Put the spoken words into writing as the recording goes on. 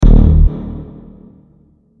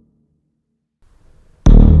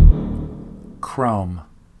Chrome,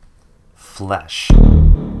 flesh,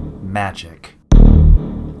 magic,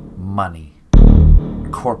 money,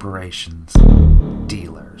 corporations,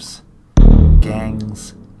 dealers,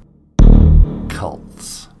 gangs,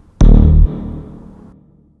 cults,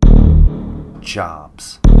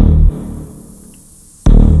 jobs.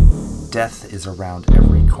 Death is around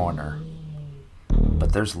every corner,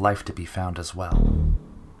 but there's life to be found as well,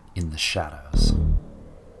 in the shadows.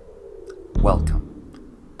 Welcome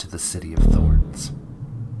to the City of Thorns.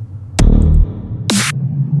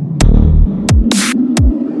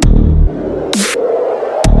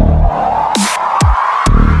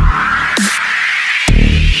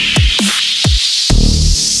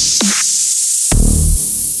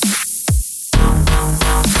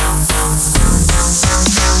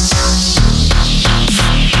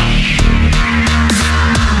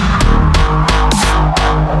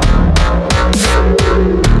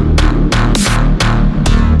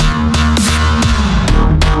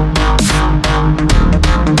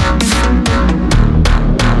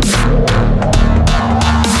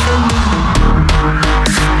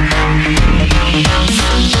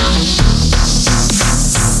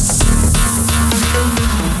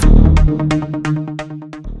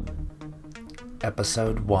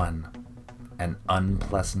 Episode 1, An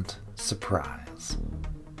Unpleasant Surprise.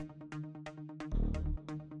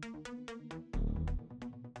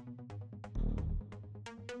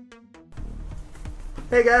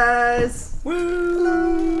 Hey guys! Woo!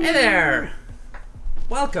 Hello. Hey there!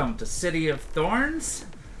 Welcome to City of Thorns,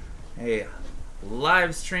 a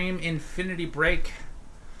live stream Infinity Break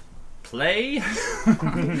play.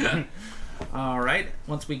 All right.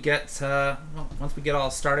 Once we get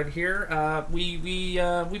all started here,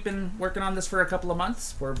 we've been working on this for a couple of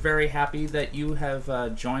months. We're very happy that you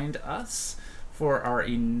have joined us for our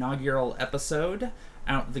inaugural episode,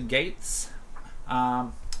 Out the Gates.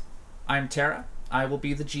 I'm Tara. I will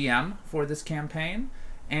be the GM for this campaign,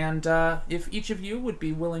 and if each of you would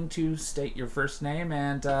be willing to state your first name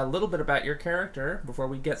and a little bit about your character before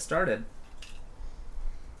we get started.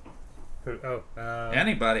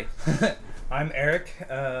 Anybody. I'm Eric.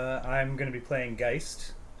 I'm going to be playing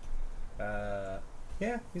Geist.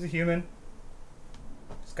 Yeah, he's a human.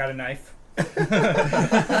 He's got a knife.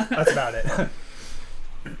 That's about it.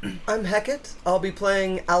 I'm Hecate. I'll be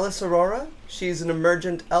playing Alice Aurora. She's an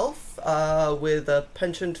emergent elf with a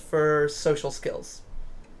penchant for social skills.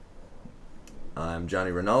 I'm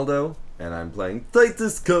Johnny Ronaldo, and I'm playing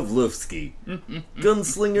Titus Kovlovsky.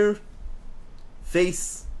 Gunslinger,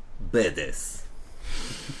 face, badass.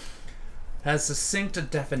 As succinct a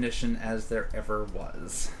definition as there ever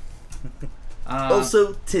was.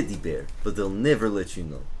 Also, teddy bear, but they'll never let you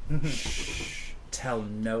know. Shh. Tell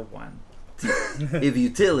no one. If you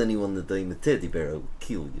tell anyone that I'm a teddy bear, I will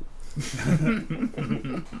kill you.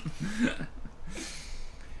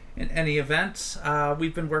 In any event,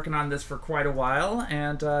 we've been working on this for quite a while,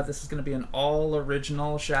 and this is going to be an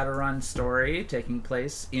all-original Shadowrun story taking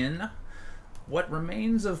place in what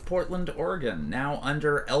remains of Portland, Oregon, now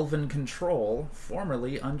under Elven control,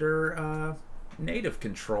 formerly under Native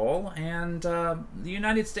control, and the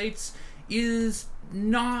United States is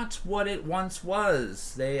not what it once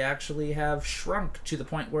was. They actually have shrunk to the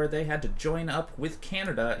point where they had to join up with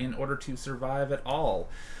Canada in order to survive at all.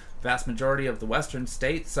 Vast majority of the western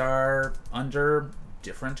states are under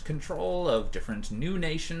different control of different new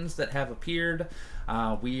nations that have appeared.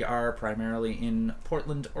 We are primarily in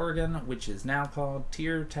Portland, Oregon, which is now called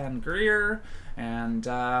Tir Tangrir, and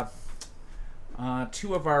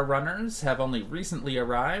two of our runners have only recently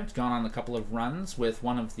arrived, gone on a couple of runs with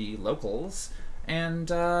one of the locals, and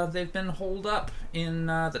they've been holed up in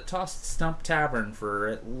the Tossed Stump Tavern for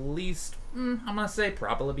at least, I'm going to say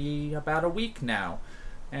probably about a week now.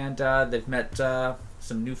 And they've met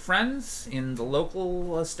some new friends in the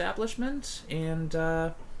local establishment, and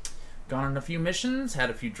gone on a few missions, had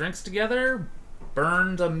a few drinks together,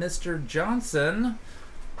 burned a Mr. Johnson,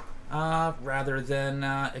 rather than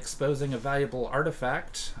exposing a valuable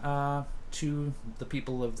artifact to the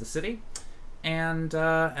people of the city. And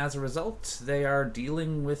as a result, they are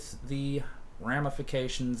dealing with the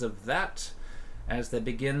ramifications of that as they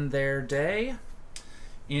begin their day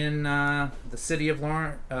in the City of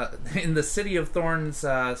Thorns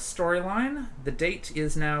storyline. The date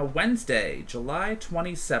is now Wednesday, July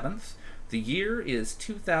 27th. The year is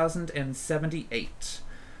 2078.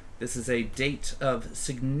 This is a date of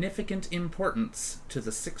significant importance to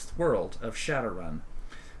the Sixth World of Shadowrun.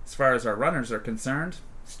 As far as our runners are concerned,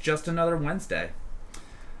 it's just another Wednesday.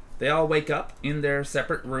 They all wake up in their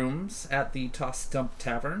separate rooms at the Toss Stump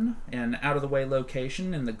Tavern, an out-of-the-way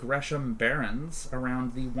location in the Gresham Barrens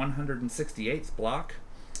around the 168th block.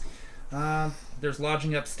 There's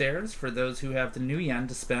lodging upstairs for those who have the new yen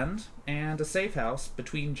to spend, and a safe house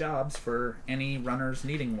between jobs for any runners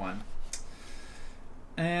needing one.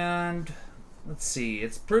 And let's see,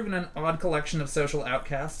 it's proven an odd collection of social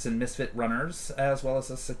outcasts and misfit runners, as well as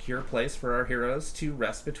a secure place for our heroes to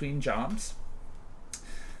rest between jobs.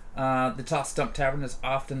 The Toss Stump Tavern is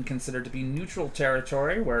often considered to be neutral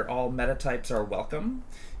territory where all metatypes are welcome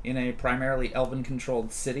in a primarily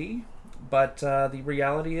elven-controlled city. But the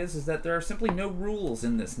reality is that there are simply no rules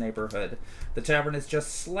in this neighborhood. The tavern is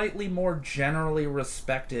just slightly more generally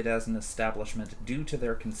respected as an establishment due to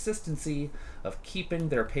their consistency of keeping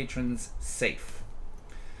their patrons safe.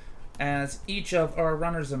 As each of our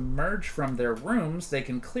runners emerge from their rooms, they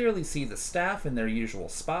can clearly see the staff in their usual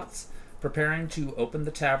spots, preparing to open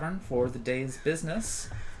the tavern for the day's business.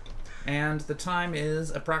 And the time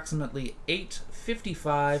is approximately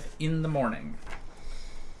 8:55 in the morning.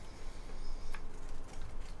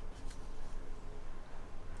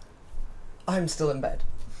 I'm still in bed.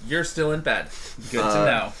 You're still in bed. Good to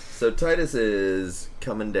know. So Titus is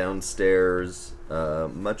coming downstairs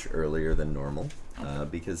much earlier than normal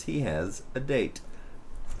because he has a date.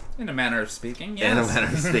 In a manner of speaking, yes. In a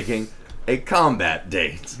manner of speaking, a combat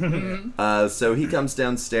date. So he comes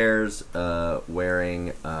downstairs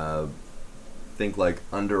wearing, think like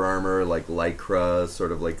Under Armour, like Lycra,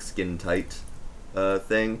 sort of like skin tight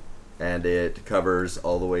thing. And it covers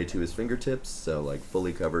all the way to his fingertips, so like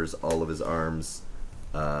fully covers all of his arms,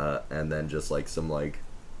 and then just like some like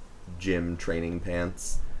gym training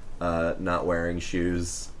pants, not wearing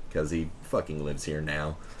shoes because he fucking lives here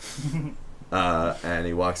now. And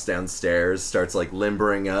he walks downstairs, starts like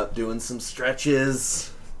limbering up, doing some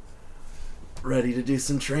stretches, ready to do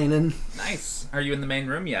some training. Nice. Are you in the main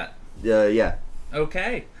room yet? Yeah.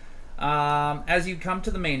 Okay. As you come to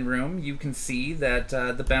the main room, you can see that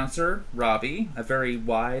the bouncer, Robbie, a very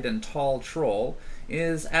wide and tall troll,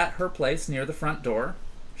 is at her place near the front door.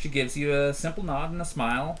 She gives you a simple nod and a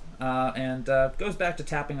smile, and goes back to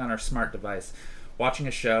tapping on her smart device, watching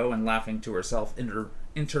a show and laughing to herself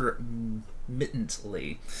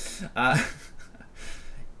intermittently.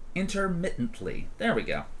 Intermittently. There we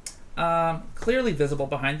go. Clearly visible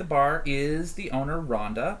behind the bar is the owner,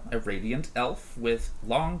 Rhonda, a radiant elf with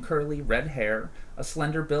long curly red hair, a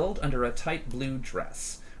slender build under a tight blue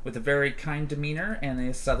dress, with a very kind demeanor and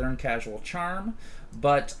a southern casual charm,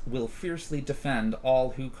 but will fiercely defend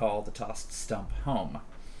all who call the Tossed Stump home.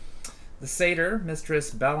 The satyr,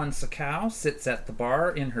 Mistress Balin Sakau, sits at the bar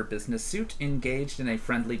in her business suit, engaged in a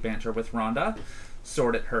friendly banter with Rhonda,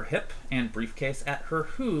 sword at her hip and briefcase at her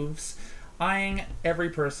hooves, eyeing every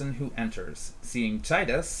person who enters. Seeing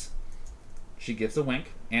Titus, she gives a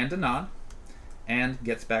wink and a nod, and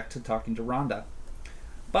gets back to talking to Rhonda.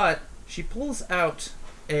 But she pulls out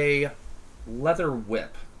a leather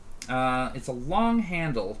whip. It's a long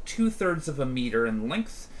handle, 2/3 of a meter in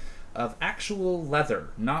length, of actual leather,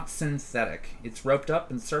 not synthetic. It's roped up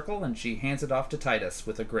in circle, and she hands it off to Titus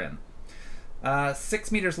with a grin.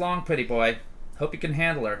 6 meters long, pretty boy. Hope you can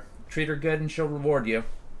handle her. Treat her good and she'll reward you.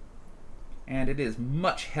 And it is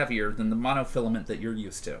much heavier than the monofilament that you're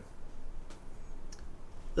used to.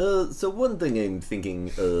 So one thing I'm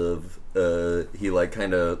thinking of, he like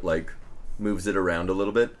kind of like moves it around a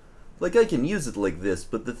little bit. Like I can use it like this,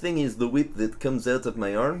 but the thing is the whip that comes out of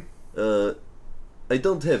my arm, I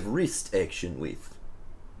don't have wrist action with.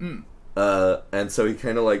 And so he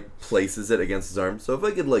kind of like places it against his arm. So if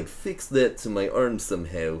I could like fix that to my arm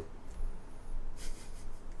somehow.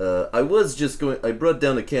 I brought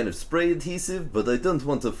down a can of spray adhesive, but I don't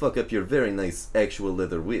want to fuck up your very nice actual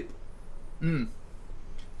leather whip.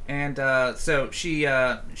 And so she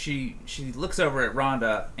looks over at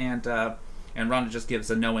Rhonda, and Rhonda just gives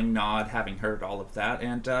a knowing nod, having heard all of that,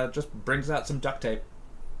 and just brings out some duct tape.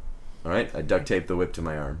 Alright, I duct tape the whip to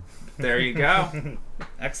my arm. There you go.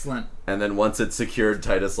 Excellent. And then once it's secured,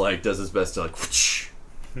 Titus like does his best to like whoosh.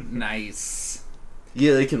 Nice.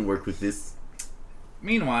 Yeah, I can work with this.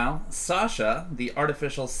 Meanwhile, Sasha, the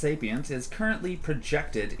artificial sapient, is currently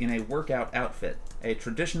projected in a workout outfit, a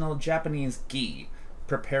traditional Japanese gi,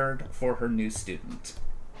 prepared for her new student.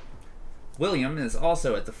 William is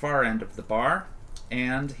also at the far end of the bar,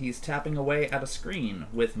 and he's tapping away at a screen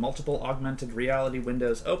with multiple augmented reality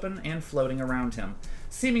windows open and floating around him,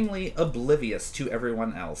 seemingly oblivious to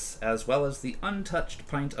everyone else, as well as the untouched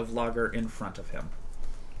pint of lager in front of him.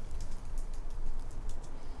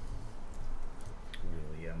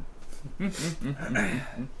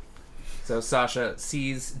 So Sasha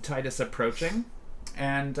sees Titus approaching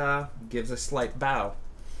and gives a slight bow.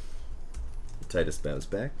 Titus bows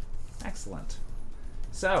back. Excellent.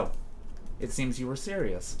 So, it seems you were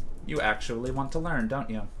serious. You actually want to learn, don't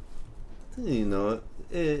you? You know,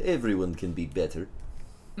 everyone can be better.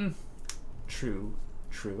 True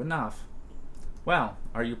enough. Well,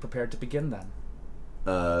 are you prepared to begin then?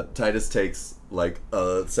 Titus takes like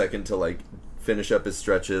a second to like finish up his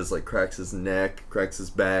stretches, like cracks his neck, cracks his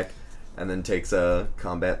back, and then takes a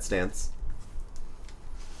combat stance.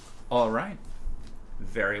 All right.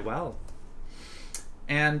 Very well.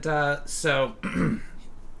 And so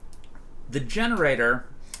the generator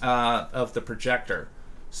of the projector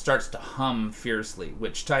starts to hum fiercely,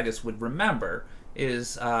 which Titus would remember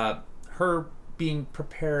is her being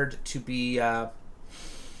prepared to be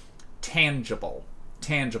tangible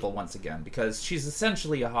once again, because she's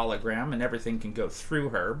essentially a hologram and everything can go through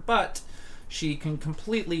her, but she can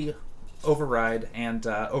completely override and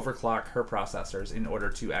overclock her processors in order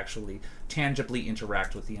to actually tangibly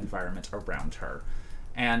interact with the environment around her.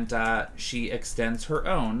 And she extends her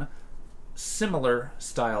own similar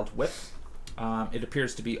styled whip. It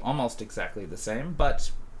appears to be almost exactly the same,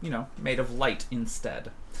 but, made of light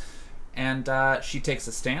instead. And she takes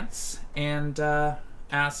a stance and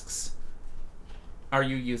asks, are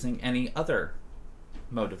you using any other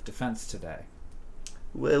mode of defense today?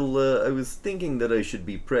 Well, I was thinking that I should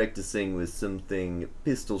be practicing with something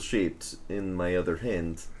pistol-shaped in my other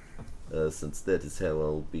hand, since that is how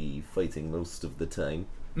I'll be fighting most of the time.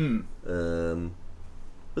 But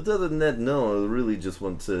other than that, no, I really just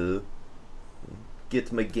want to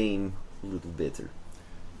get my game a little better.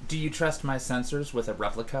 Do you trust my sensors with a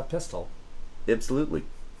replica pistol? Absolutely.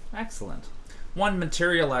 Excellent. One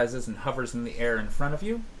materializes and hovers in the air in front of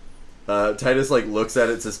you. Titus looks at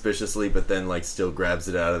it suspiciously, but then still grabs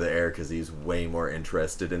it out of the air because he's way more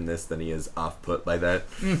interested in this than he is off-put by that.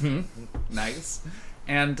 Nice.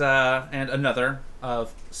 And another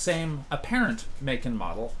of same apparent make and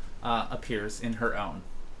model appears in her own.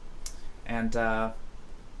 And are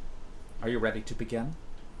you ready to begin?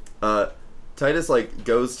 Titus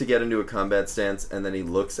goes to get into a combat stance, and then he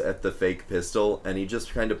looks at the fake pistol, and he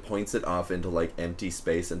just kind of points it off into empty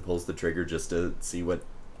space and pulls the trigger just to see what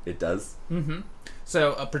it does.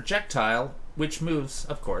 So a projectile, which moves,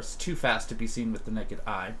 of course, too fast to be seen with the naked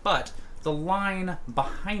eye, but the line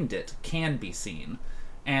behind it can be seen,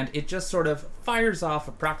 and it just sort of fires off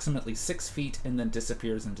approximately 6 feet and then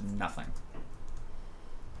disappears into nothing.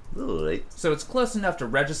 Alright. So it's close enough to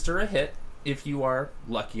register a hit if you are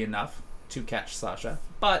lucky enough to catch Sasha,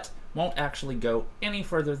 but won't actually go any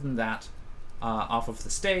further than that off of the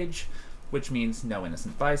stage, which means no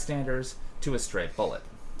innocent bystanders to a stray bullet.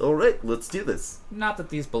 Alright, let's do this. Not that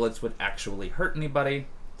these bullets would actually hurt anybody,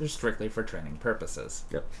 they're strictly for training purposes.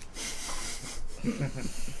 Yep.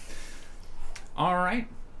 Alright,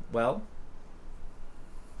 well,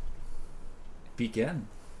 begin.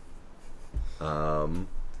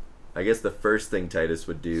 I guess the first thing Titus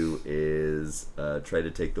would do is try to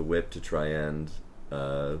take the whip to try and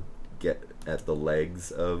get at the legs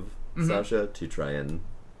of Sasha to try and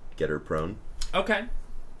get her prone. Okay,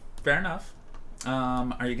 fair enough.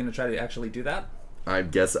 Are you going to try to actually do that? I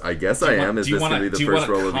guess I am. Is this going to be the first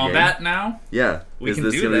roll of the game? Do you want to combat now? Yeah. Is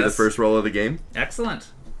this going to be the first roll of the game? Excellent.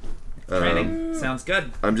 Training. Sounds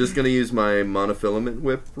good. I'm just going to use my monofilament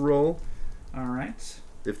whip roll. Alright.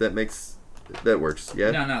 If that makes... That works,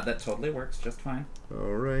 yeah? No, that totally works just fine.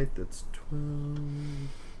 Alright, that's 12...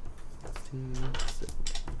 16, 17.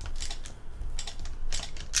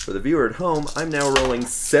 For the viewer at home, I'm now rolling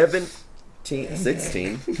 16.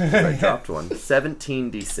 I dropped one.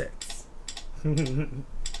 17d6.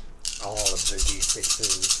 All of the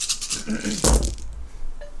d6s.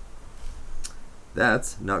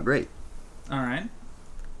 That's not great. Alright.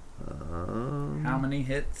 How many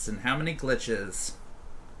hits and how many glitches?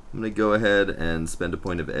 I'm going to go ahead and spend a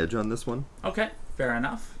point of edge on this one. Okay, fair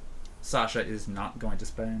enough. Sasha is not going to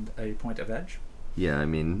spend a point of edge. Yeah, I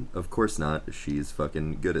mean, of course not. She's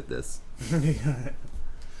fucking good at this.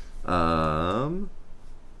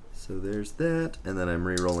 So there's that, and then I'm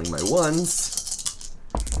re-rolling my ones.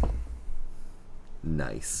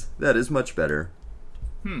 Nice. That is much better.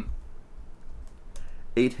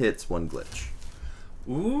 8 hits, 1 glitch.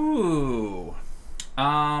 Ooh.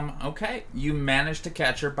 Okay. You managed to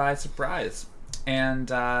catch her by surprise.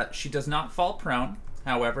 And she does not fall prone.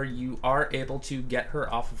 However, you are able to get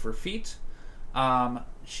her off of her feet.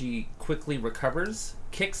 She quickly recovers,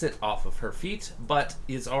 kicks it off of her feet, but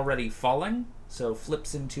is already falling, so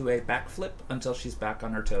flips into a backflip until she's back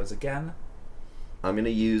on her toes again. I'm going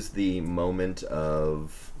to use the moment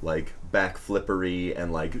of, back flippery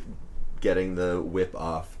and, getting the whip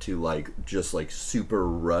off to, just, super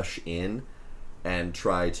rush in and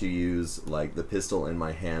try to use, the pistol in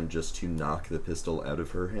my hand just to knock the pistol out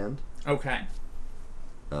of her hand. Okay.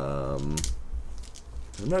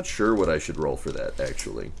 I'm not sure what I should roll for that,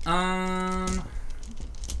 actually.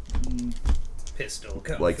 Pistol.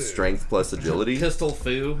 Kung Like fu. strength plus agility? Pistol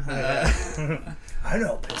foo. I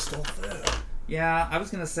know pistol fu. Yeah, I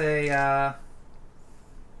was gonna say, why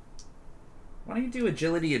don't you do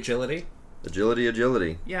agility?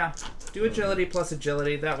 Agility. Yeah, do agility plus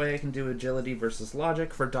agility. That way I can do agility versus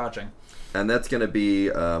logic for dodging. And that's going to be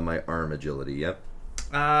my arm agility, yep.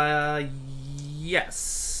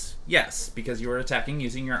 Yes. Yes, because you were attacking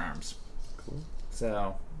using your arms. Cool.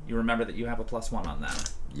 So, you remember that you have a +1 on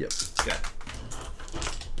that. Yep. Good.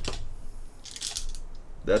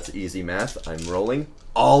 That's easy math. I'm rolling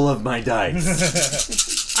all of my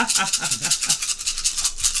dice. I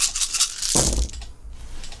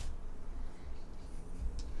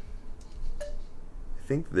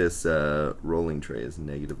think this rolling tray is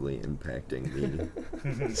negatively impacting the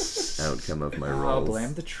outcome of my Oh, rolls.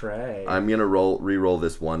 blame the tray. I'm gonna re-roll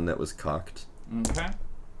this one that was cocked. Okay.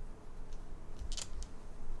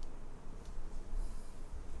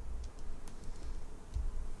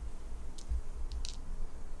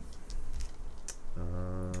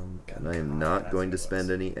 And I am not going to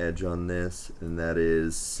spend any edge on this, and that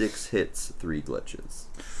is 6 hits, 3 glitches.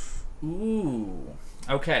 Ooh.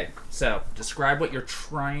 Okay, so describe what you're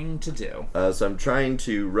trying to do. So I'm trying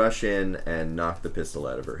to rush in and knock the pistol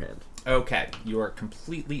out of her hand. Okay, you are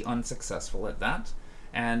completely unsuccessful at that.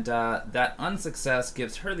 And that unsuccess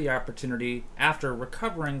gives her the opportunity, after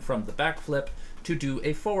recovering from the backflip, to do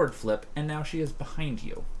a forward flip, and now she is behind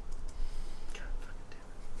you.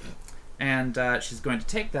 And she's going to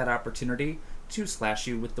take that opportunity to slash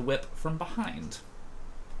you with the whip from behind.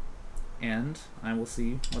 And I will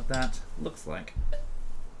see what that looks like.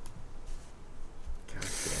 God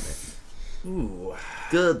damn it. Ooh.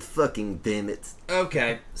 Good fucking damn it.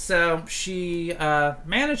 Okay, so she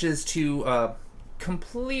manages to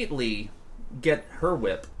completely get her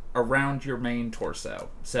whip around your main torso.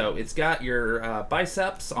 So it's got your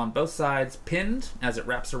biceps on both sides pinned as it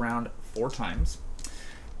wraps around 4 times.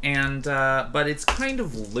 And but it's kind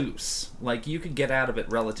of loose. Like, you could get out of it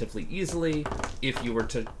relatively easily if you were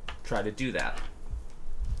to try to do that.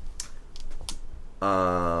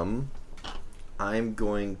 I'm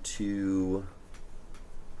going to...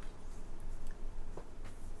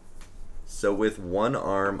 So with one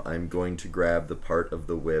arm, I'm going to grab the part of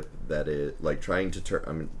the whip that is, like, trying to turn...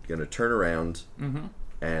 I'm going to turn around,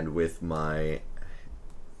 and with my...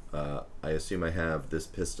 I assume I have this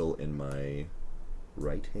pistol in my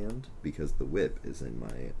right hand, because the whip is in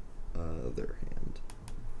my other hand.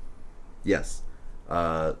 Yes.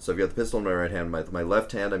 So I've got the pistol in my right hand. My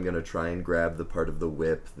left hand, I'm going to try and grab the part of the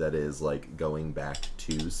whip that is, like, going back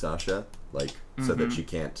to Sasha, like, so that she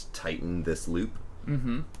can't tighten this loop,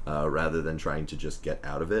 rather than trying to just get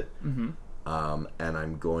out of it. And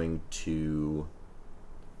I'm going to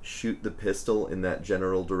shoot the pistol in that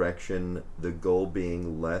general direction, the goal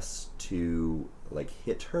being less to, like,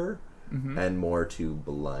 hit her, and more to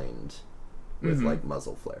blind with, like,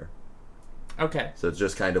 muzzle flare. Okay. So it's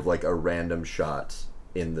just kind of like a random shot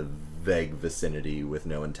in the vague vicinity with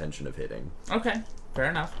no intention of hitting. Okay, fair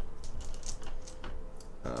enough.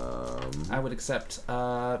 Um, I would accept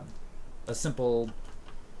a simple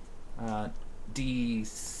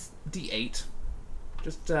D8.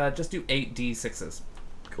 Just do 8 D6s.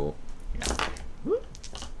 cool. Yeah.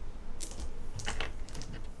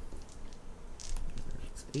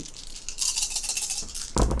 It's 8.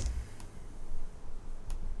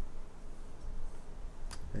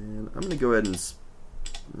 And I'm going to go ahead and...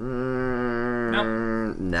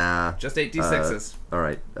 Nope. Nah. Just 8 D6s.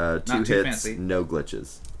 Alright, 2 Not too hits, fancy. no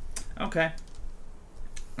glitches. Okay.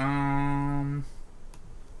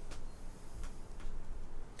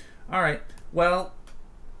 Alright, well,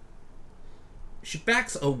 she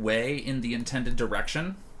backs away in the intended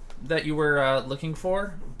direction that you were looking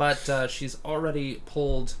for, but she's already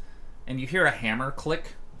pulled, and you hear a hammer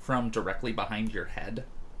click from directly behind your head.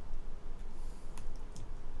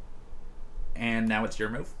 And now it's your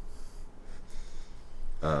move.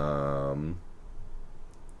 I'm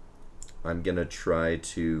gonna try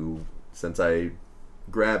to, since I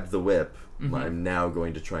grabbed the whip, I'm now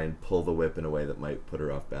going to try and pull the whip in a way that might put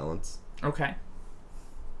her off balance. Okay.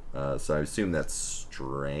 So I assume that's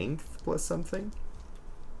strength plus something?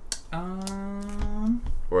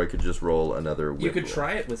 Or I could just roll another whip You could roll.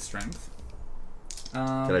 try it with strength.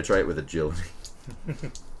 Can I try it with agility?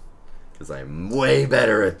 Because I'm way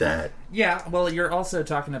better at that. Yeah, well, you're also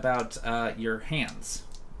talking about your hands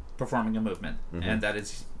performing a movement, and that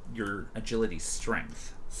is your agility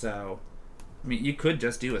strength. So, I mean, you could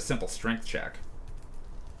just do a simple strength check.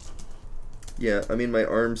 Yeah, I mean, my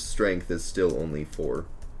arm's strength is still only 4.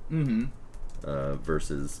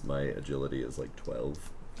 versus my agility is like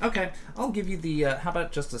 12. Okay, I'll give you the, how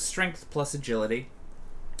about just a strength plus agility?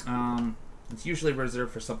 It's usually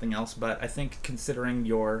reserved for something else, but I think considering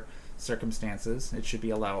your circumstances, it should be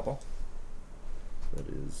allowable. That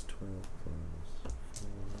is 12 plus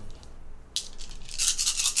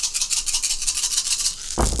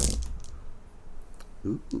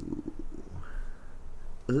 4.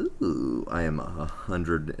 Ooh, I am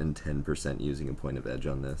 110% using a point of edge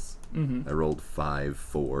on this. Mm-hmm. I rolled 5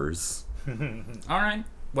 4s. All right.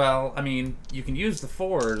 Well, I mean, you can use the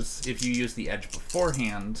 4s if you use the edge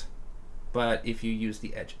beforehand, but if you use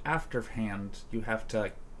the edge afterhand, you have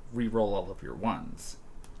to re-roll all of your 1s.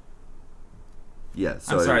 Yeah,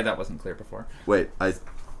 so I'm sorry, that wasn't clear before. Wait,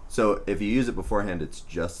 so if you use it beforehand, it's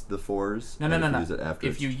just the 4s? No. If you use it after,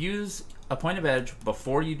 If you use a point of edge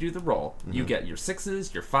before you do the roll, you get your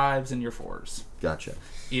 6s, your 5s, and your 4s. Gotcha.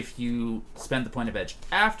 If you spend the point of edge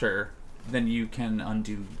after, then you can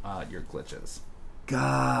undo your glitches.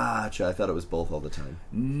 Gotcha. I thought it was both all the time.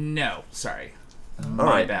 No, sorry. All My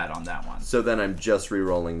right. bad on that one. So then I'm just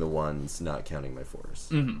re-rolling the 1s, not counting my 4s.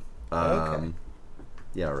 Mm-hmm. Okay.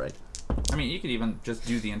 Yeah, right. I mean, you could even just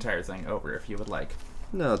do the entire thing over if you would like.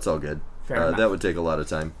 No, it's all good. Fair enough. That would take a lot of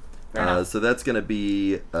time. Fair enough. So that's going to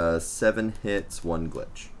be 7 hits, 1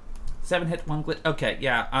 glitch. 7 hit, 1 glitch. Okay,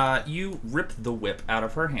 yeah. You rip the whip out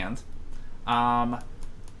of her hand.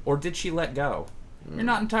 Or did she let go? You're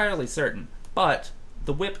not entirely certain. But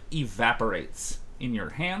the whip evaporates in your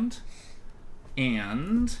hand.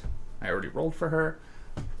 And I already rolled for her.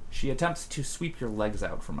 She attempts to sweep your legs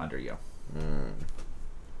out from under you.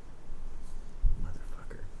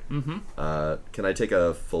 Motherfucker. Mm-hmm. Can I take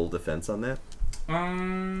a full defense on that?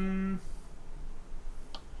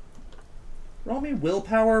 Roll me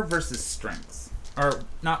willpower versus strength. Or,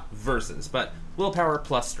 not versus, but willpower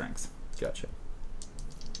plus strength. Gotcha.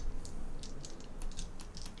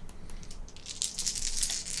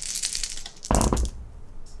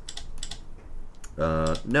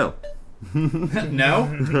 No.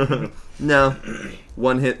 No? No.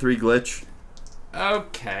 1 hit, 3 glitch.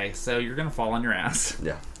 Okay, so you're gonna fall on your ass.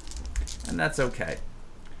 Yeah. And that's okay.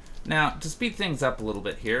 Now, to speed things up a little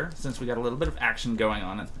bit here, since we got a little bit of action going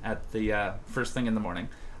on at the first thing in the morning,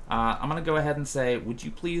 I'm going to go ahead and say, would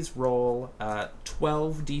you please roll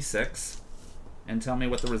 12d6 and tell me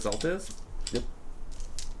what the result is? Yep.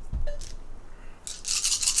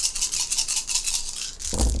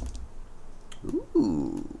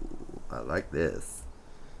 Ooh, I like this.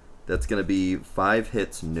 That's going to be 5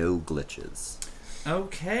 hits, no glitches.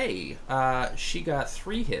 Okay, she got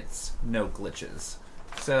 3 hits, no glitches.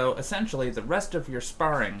 So essentially, the rest of your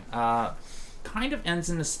sparring kind of ends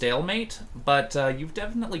in a stalemate, but you've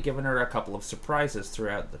definitely given her a couple of surprises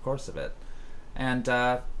throughout the course of it. And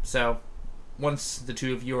so, once the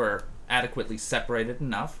two of you are adequately separated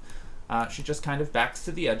enough, she just kind of backs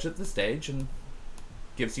to the edge of the stage and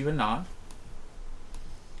gives you a nod.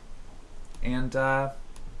 And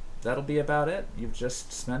that'll be about it. You've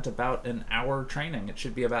just spent about an hour training. It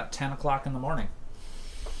should be about 10 o'clock in the morning.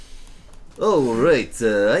 Oh, right.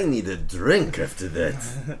 I need a drink after that.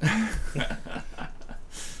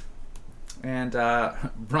 And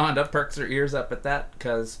Rhonda perks her ears up at that,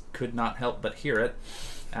 because could not help but hear it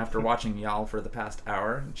after watching y'all for the past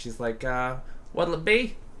hour. And she's like, what'll it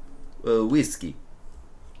be? Whiskey.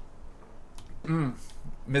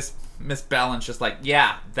 Miss Ballin's just like,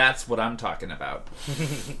 yeah, that's what I'm talking about.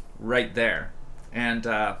 Right there. And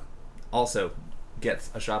also gets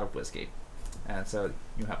a shot of whiskey. And so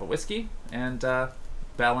you have a whiskey, and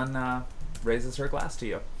Ballin raises her glass to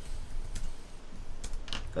you.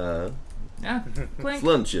 Yeah, clink.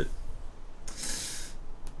 Slunch it.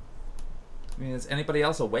 I mean, is anybody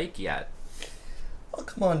else awake yet? I'll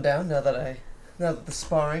come on down now that the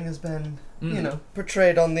sparring has been,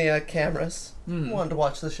 portrayed on the cameras. Wanted to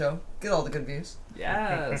watch the show, get all the good views.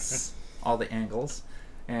 Yes. All the angles.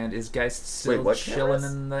 And is Geist still what chilling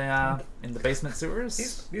cameras? in the basement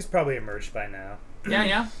sewers? He's probably emerged by now.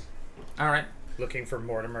 Yeah. All right. Looking for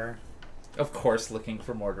Mortimer. Of course, looking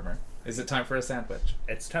for Mortimer. Is it time for a sandwich?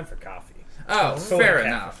 It's time for coffee. Oh, Soy fair cafe.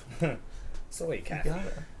 enough. Soy You cafe. got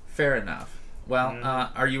it. Fair enough.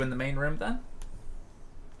 Well, are you in the main room then?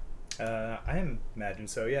 I imagine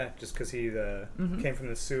so, yeah. Just because he came from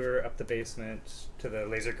the sewer up the basement to the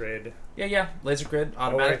laser grid. Yeah. Laser grid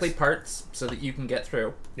automatically Always. parts so that you can get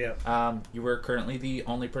through. Yeah. You were currently the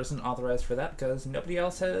only person authorized for that because nobody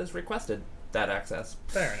else has requested that access.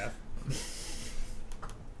 Fair enough.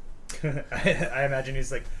 I imagine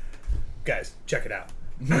he's like, guys, check it out.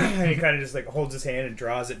 And he kind of just like holds his hand and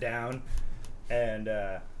draws it down and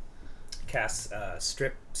casts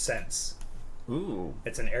strip sense Ooh.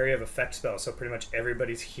 It's an area of effect spell, so pretty much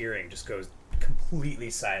everybody's hearing just goes completely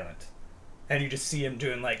silent. And you just see him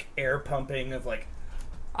doing, like, air pumping of, like,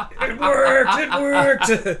 it worked!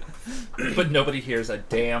 But nobody hears a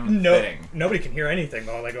damn thing. Nobody can hear anything,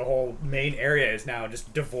 though. Like, the whole main area is now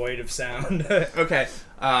just devoid of sound. Okay.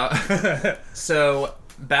 So,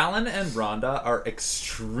 Balin and Rhonda are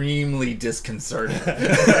extremely disconcerted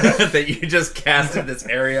that you just casted this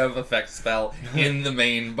area of effect spell in the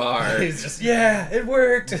main bar. He's just, yeah, it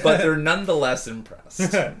worked! But they're nonetheless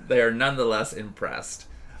impressed. They are nonetheless impressed.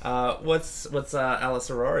 What's Alice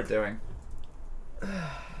Aurora doing?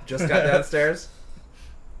 Just got downstairs?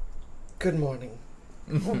 Good morning.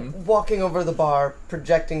 Walking over the bar,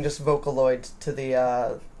 projecting just Vocaloid to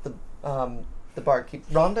the barkeep.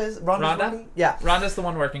 Rhonda's Rhonda? working? Yeah. Rhonda's the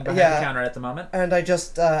one working behind the counter at the moment. And I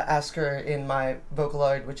just ask her in my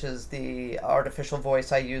Vocaloid, which is the artificial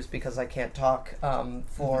voice I use because I can't talk,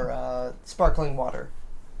 for sparkling water.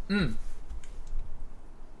 Mm.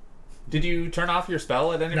 Did you turn off your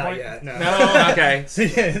spell at any Not point? yet, no. No? Okay. So,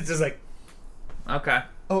 yeah, it's just like, Okay.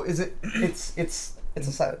 Oh, is it? It's a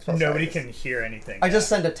silent spell. nobody sorry. can hear anything. I just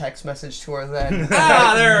send a text message to her then.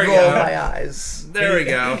 There we roll go. my eyes. There we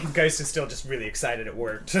go. Geist is still just really excited it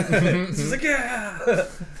worked. He's like, yeah!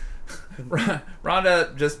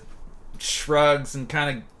 Rhonda just shrugs and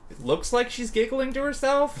kind of looks like she's giggling to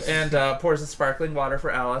herself and pours the sparkling water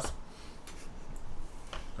for Alice.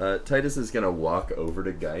 Titus is gonna walk over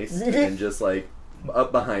to Geist and just like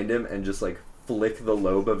up behind him and just like flick the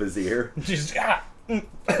lobe of his ear. She's just,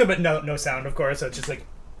 but no sound, of course, so it's just like,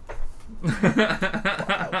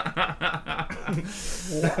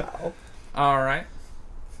 Wow. All right.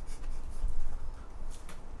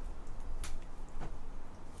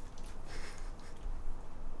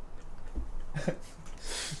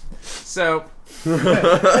 So,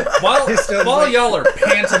 while y'all are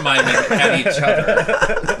pantomiming at each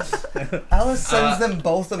other, Alice sends them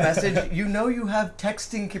both a message. You know you have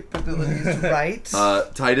texting capabilities, right?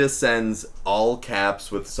 Titus sends all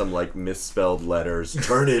caps with some like misspelled letters.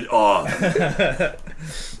 Turn it off.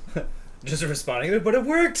 just responding, but it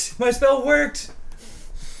worked! My spell worked!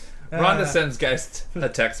 Rhonda sends Geist a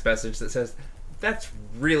text message that says, "That's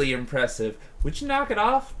really impressive. Would you knock it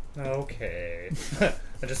off?" Okay.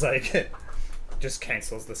 I just like, just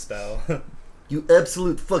cancels the spell. You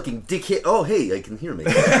absolute fucking dickhead. Oh, hey, I can hear me.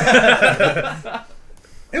 Oh,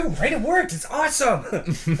 right, it worked! It's awesome!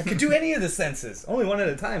 I can do any of the senses. Only one at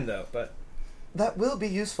a time, though, but... That will be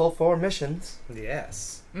useful for missions.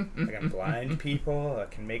 Yes. I can blind people, I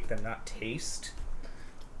can make them not taste.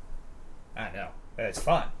 I know. It's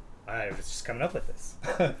fun. I was just coming up with this.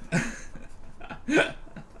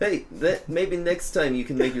 Hey, maybe next time you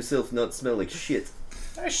can make yourself not smell like shit.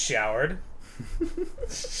 I showered.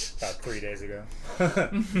 About 3 days ago.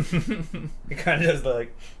 It kind of just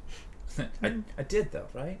like... I did though,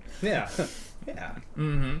 right? Yeah. Yeah.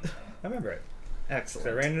 Mm-hmm. I remember it. So I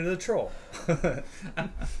Excellent. ran into the troll.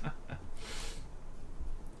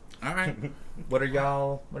 All right. What are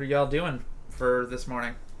y'all doing for this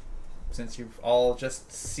morning? Since you've all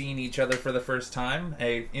just seen each other for the first time,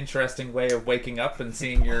 a interesting way of waking up and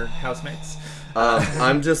seeing your housemates.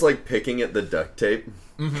 I'm just like picking at the duct tape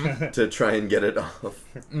to try and get it off.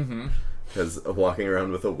 Because walking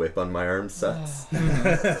around with a whip on my arm sucks.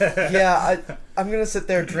 Yeah, I'm going to sit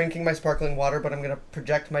there drinking my sparkling water, but I'm going to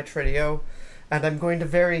project my Tridio, and I'm going to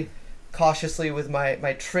very cautiously with my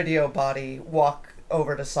Tridio body walk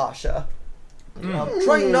over to Sasha.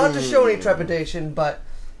 Trying not to show any trepidation, but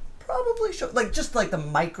probably show, just the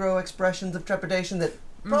micro expressions of trepidation that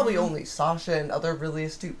probably only Sasha and other really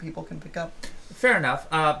astute people can pick up. Fair enough.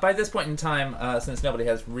 By this point in time, since nobody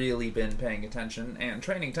has really been paying attention and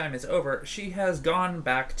training time is over, she has gone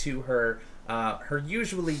back to her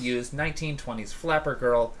usually used 1920s flapper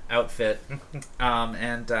girl outfit,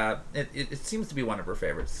 and it seems to be one of her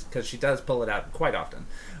favorites because she does pull it out quite often.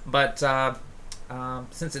 But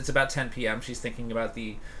since it's about 10 p.m., she's thinking about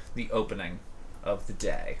the opening of the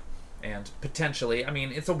day. And potentially, I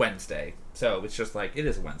mean, it's a Wednesday, so it's just like, it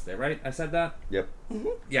is a Wednesday, right? I said that? Yep.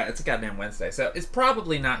 Yeah, it's a goddamn Wednesday, so it's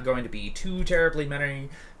probably not going to be too terribly many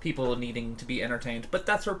people needing to be entertained, but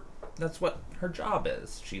that's what her job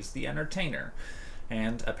is. She's the entertainer.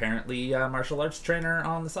 And apparently martial arts trainer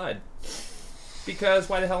on the side. Because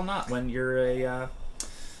why the hell not when you're a...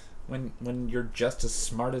 When you're just as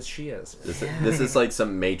smart as she is. This is like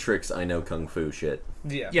some Matrix I know Kung Fu shit.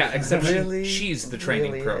 Yeah, except she's the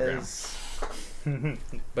training really program. is.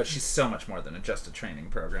 But she's so much more than just a training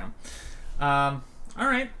program. All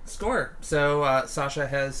right, score. So Sasha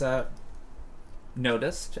has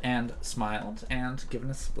noticed and smiled and given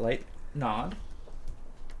a slight nod.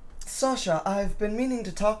 Sasha, I've been meaning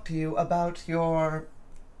to talk to you about your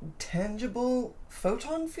tangible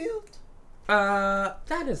photon field?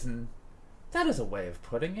 That is a way of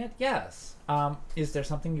putting it, yes. Is there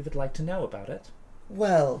something you would like to know about it?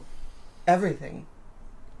 Well, everything.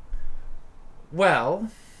 Well,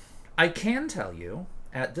 I can tell you,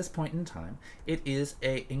 at this point in time, it is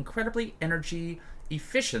a incredibly energy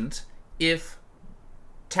efficient, if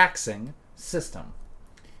taxing, system.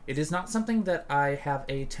 It is not something that I have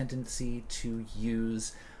a tendency to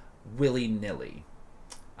use willy-nilly.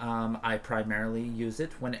 I primarily use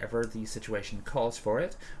it whenever the situation calls for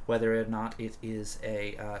it, whether or not it is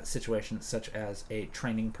a situation such as a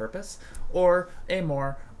training purpose or a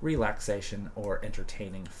more relaxation or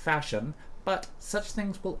entertaining fashion, but such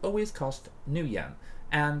things will always cost new yen,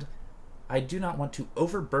 and I do not want to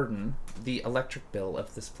overburden the electric bill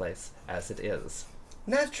of this place as it is.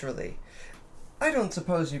 Naturally. I don't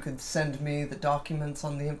suppose you could send me the documents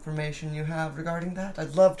on the information you have regarding that?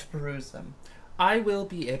 I'd love to peruse them. I will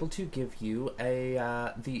be able to give you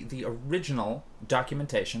the original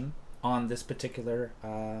documentation on this particular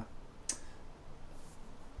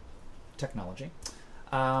technology.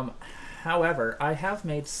 However, I have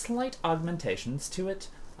made slight augmentations to it,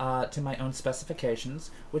 to my own specifications,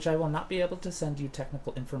 which I will not be able to send you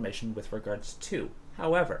technical information with regards to.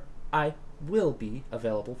 However, I will be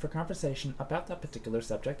available for conversation about that particular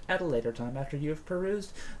subject at a later time after you have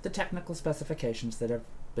perused the technical specifications that have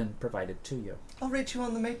been provided to you. I'll rate you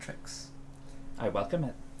on the Matrix. I welcome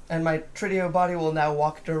it. And my Tridio body will now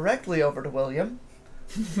walk directly over to William.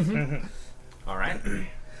 All right.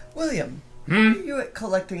 William, are you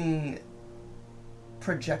collecting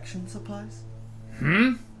projection supplies?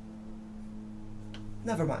 Never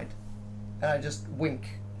mind. And I just wink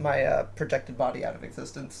my projected body out of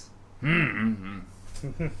existence. I'm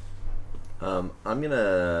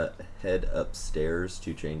gonna head upstairs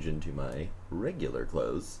to change into my regular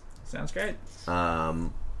clothes. Sounds great.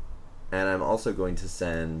 And I'm also going to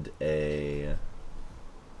send a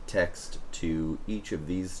text to each of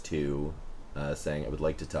these two saying I would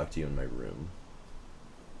like to talk to you in my room.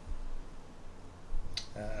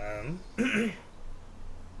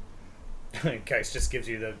 Geist just gives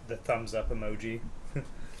you the thumbs up emoji.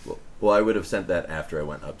 Well, I would have sent that after I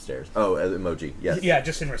went upstairs. Oh, emoji, yes. Yeah,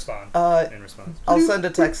 just in response. In response. I'll send a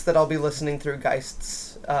text that I'll be listening through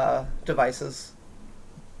Geist's devices.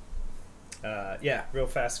 Yeah, real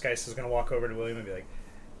fast. Geist is gonna walk over to William and be like,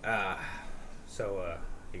 so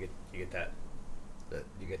you get that the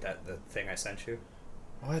thing I sent you?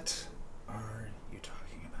 What are you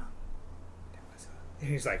talking about?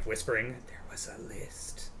 He's like whispering. There was a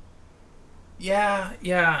list. Yeah,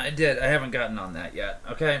 I did. I haven't gotten on that yet.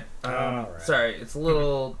 Okay. All right. Sorry, it's a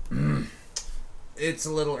little. It's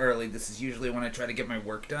a little early. This is usually when I try to get my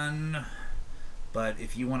work done. But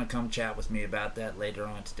if you want to come chat with me about that later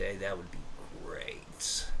on today, that would be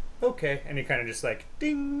great. Okay, and he kind of just like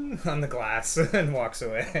ding on the glass and walks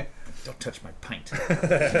away. Don't touch my pint.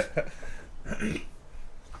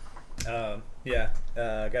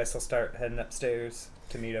 Guys, I'll start heading upstairs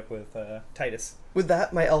to meet up with Titus. With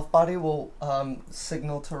that, my elf body will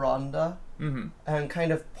signal to Rhonda and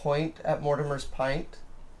kind of point at Mortimer's pint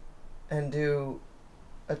and do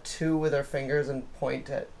a 2 with her fingers and point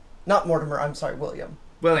at... Not Mortimer, I'm sorry, William.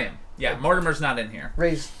 William. Yeah, Mortimer's not in here.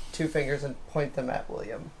 Raise 2 fingers and point them at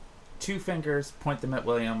William. 2 fingers, point them at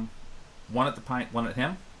William. 1 at the pint, 1 at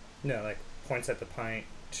him. No, like points at the pint,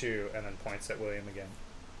 2, and then points at William again.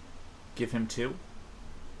 Give him 2.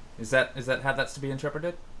 Is that how that's to be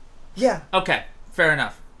interpreted? Yeah. Okay, fair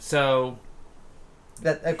enough. So...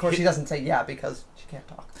 That, of course, she doesn't say yeah because she can't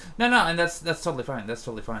talk. No, and that's totally fine. That's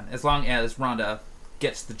totally fine. As long as Rhonda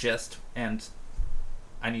gets the gist, and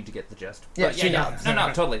I need to get the gist. Yeah, But she nods.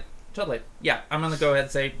 No, totally. Yeah, I'm gonna go ahead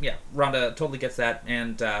and say, yeah, Rhonda totally gets that,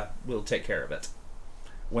 and we'll take care of it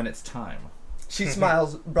when it's time. She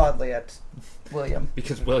smiles broadly at William.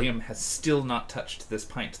 Because William has still not touched this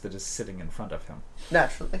pint that is sitting in front of him.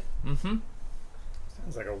 Naturally. Mm-hmm.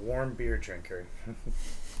 Sounds like a warm beer drinker.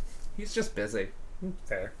 He's just busy.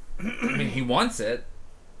 Fair. I mean, he wants it,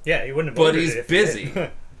 Yeah, he wouldn't have but ordered he's it if busy. he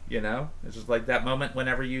did. You know? It's just like that moment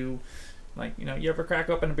whenever you, like, you know, you ever crack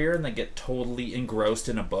open a beer and then get totally engrossed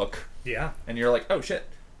in a book, Yeah. and you're like, oh shit.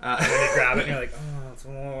 And then you grab it and you're like, oh, it's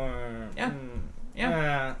warm. Yeah. Yeah.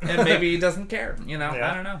 Yeah. And maybe he doesn't care, you know?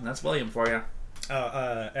 Yeah. I don't know. That's William for you.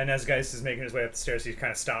 And as Geist is making his way up the stairs, he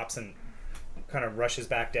kind of stops and kind of rushes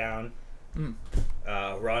back down.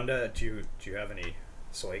 Rhonda, do you have any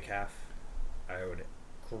soy calf? I would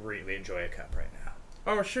greatly enjoy a cup right now.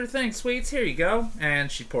 Oh, sure thing, sweets. Here you go. And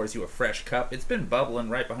she pours you a fresh cup. It's been bubbling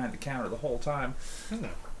right behind the counter the whole time.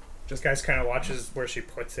 Just guys kind of watches where she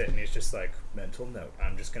puts it, and he's just like, mental note.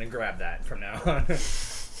 I'm just gonna grab that from now on.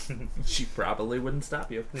 She probably wouldn't stop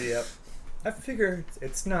you. Yep. I figure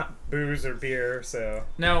it's not booze or beer, so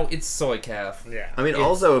No, it's soy calf. yeah. I mean, It's-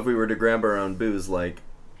 also, if we were to grab our own booze, like,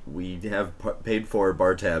 we have paid for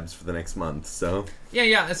bar tabs for the next month, so...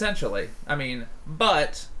 Yeah, essentially. I mean,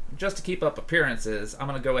 but just to keep up appearances, I'm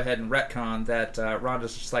gonna go ahead and retcon that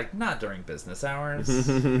Rhonda's just like, not during business hours.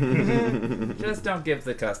 Just don't give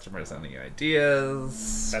the customers any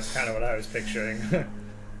ideas. That's kind of what I was picturing.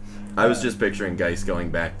 I was just picturing Geist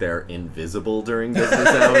going back there invisible during business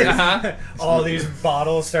hours. Uh-huh. All these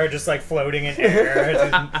bottles start just like floating in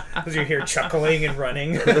air as you hear chuckling and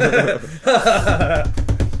running. And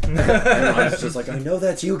I was just like, I know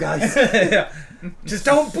that's you guys. Yeah. Just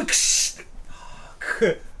don't.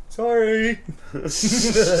 Sorry.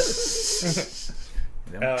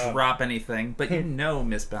 Don't drop anything, but you know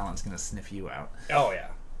Miss Balance gonna sniff you out. Oh yeah,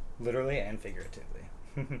 literally and figuratively.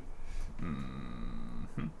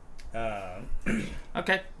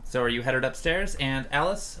 Okay, so are you headed upstairs? And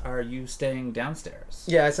Alice, are you staying downstairs?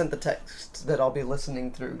 Yeah, I sent the text that I'll be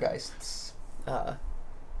listening through Geist's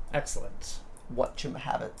Excellent.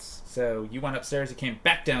 habits. So you went upstairs, you came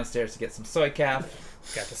back downstairs to get some soy calf,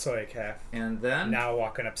 Got the soy calf. and then... Now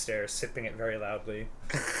walking upstairs, sipping it very loudly.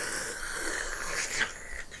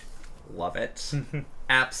 Love it.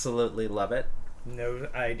 Absolutely love it. No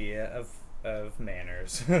idea of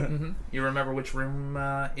manners. Hmm. You remember which room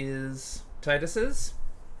is Titus's?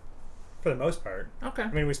 For the most part. Okay.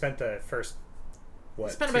 I mean, we spent the first,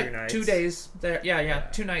 what, Spent 2 about nights? 2 days there. Yeah, Yeah.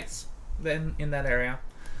 2 nights then in that area.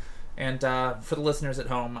 And for the listeners at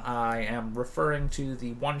home, I am referring to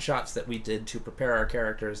the one-shots that we did to prepare our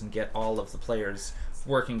characters and get all of the players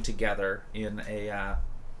working together in a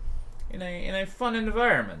fun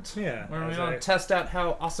environment. Yeah, Where we as want I- to test out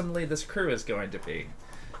how awesomely this crew is going to be.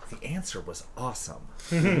 The answer was awesome.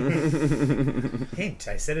 Hint,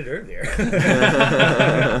 I said it earlier.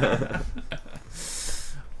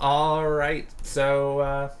 All right,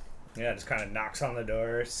 so Yeah, just kind of knocks on the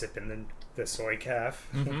door, sipping the soy calf.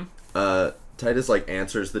 Titus, like,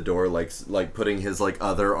 answers the door, like putting his, like,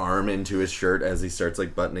 other arm into his shirt as he starts,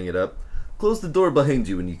 like, buttoning it up. Close the door behind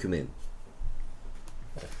you when you come in.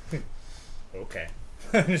 Okay.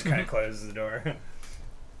 Just kind of closes the door.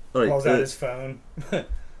 All right, Pulls out his phone.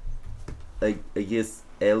 I guess,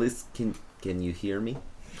 Alice, can you hear me?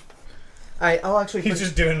 I'll actually. He's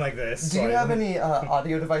just doing like this. Do you like- have any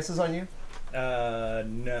audio devices on you?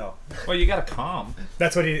 No. well, you got a comm.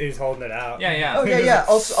 That's what he's holding it out. Yeah. Oh yeah.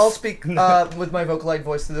 I'll speak with my Vocalite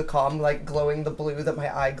voice through the comm, like glowing the blue that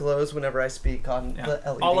my eye glows whenever I speak on Yeah. the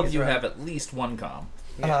LEDs. All of you around. have at least one comm.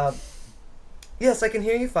 Yes, I can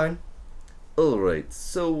hear you fine. Alright,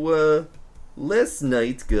 so, last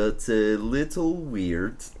night got a little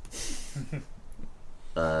weird.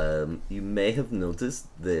 You may have noticed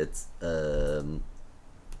that,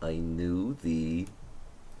 I knew the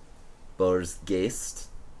bar's guest.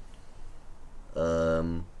 I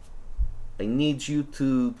need you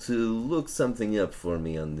to look something up for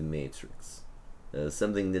me on the Matrix.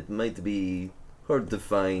 Something that might be hard to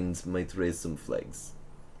find, might raise some flags.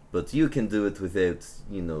 But you can do it without,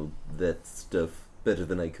 that stuff better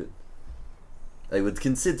than I could. I would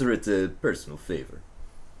consider it a personal favor.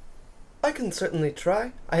 I can certainly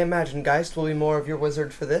try. I imagine Geist will be more of your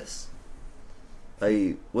wizard for this.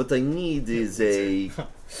 What I need is a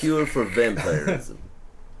cure for vampirism.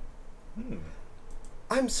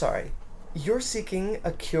 I'm sorry. You're seeking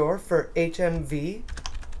a cure for HMV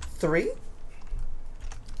 3?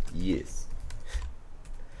 Yes.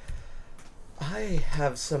 I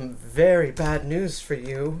have some very bad news for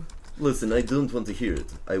you. Listen, I don't want to hear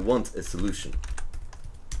it. I want a solution.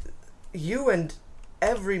 You and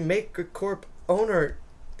every Maker Corp owner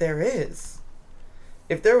there is.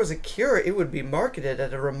 If there was a cure, it would be marketed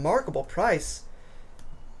at a remarkable price.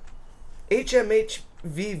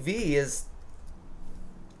 HMHVV is,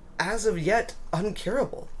 as of yet,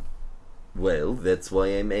 uncurable. Well, that's why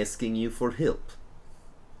I'm asking you for help.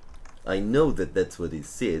 I know that that's what is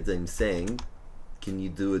said. I'm saying, can you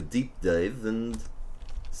do a deep dive and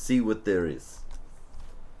see what there is?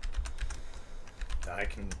 I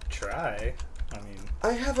can try. I mean,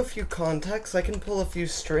 I have a few contacts. I can pull a few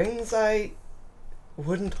strings. I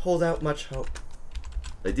wouldn't hold out much hope.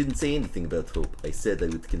 I didn't say anything about hope. I said I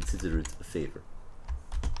would consider it a favor.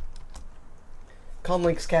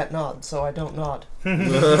 Comlink's cat nods, so I don't nod.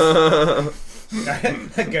 that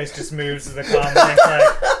guy just moves to the comm like,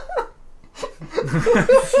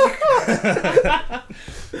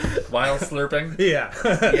 While slurping. yeah.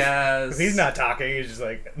 Yes. He's not talking. He's just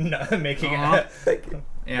like making Uh-huh. it.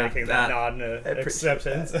 Yeah, Making that nod in appreciate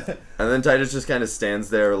acceptance. And then Titus just kind of stands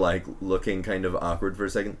there, like, looking kind of awkward for a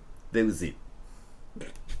second. That was it.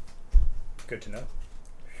 Good to know.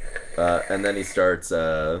 And then he starts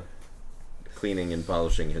cleaning and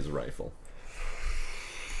polishing his rifle.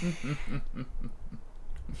 We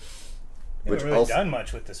Which haven't really also- done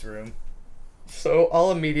much with this room. So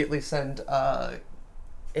I'll immediately send a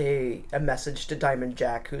message to Diamond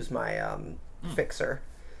Jack, who's my fixer.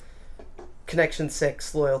 Connection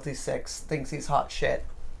 6, loyalty 6, thinks he's hot shit.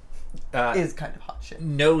 Is kind of hot shit.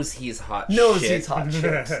 Knows he's hot Knows shit. he's hot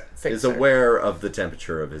shit. Fixer. Is aware of the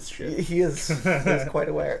temperature of his shit. He is quite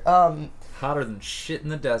aware. Hotter than shit in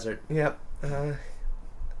the desert. Yep. Sounds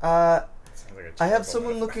like a I have terrible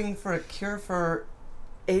someone metaphor. looking for a cure for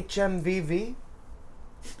HMVV.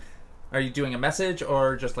 Are you doing a message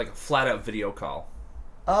or just like a flat out video call?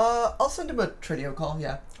 I'll send him a Tridio call,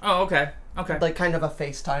 yeah. Oh, okay. Okay. Like kind of a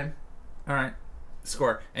FaceTime. All right.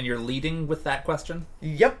 Score. And you're leading with that question?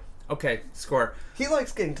 Yep. Okay, score. He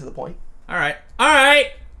likes getting to the point. All right. All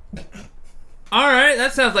right. All right.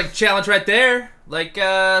 That sounds like a challenge right there. Like,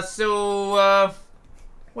 what's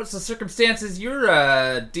the circumstances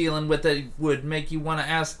you're dealing with that would make you want to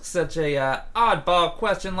ask such a oddball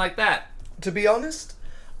question like that? To be honest,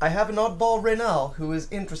 I have an oddball Renal who is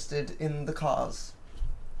interested in the cause.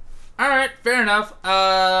 All right, fair enough.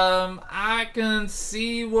 I can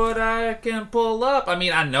see what I can pull up. I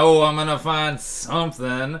mean, I know I'm gonna find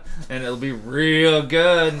something, and it'll be real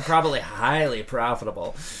good and probably highly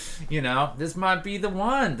profitable. You know, this might be the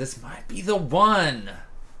one. This might be the one.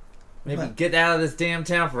 Maybe What? get out of this damn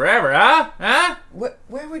town forever, huh? Huh?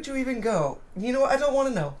 Where would you even go? You know what? I don't want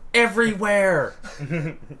to know. Everywhere.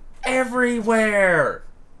 Everywhere.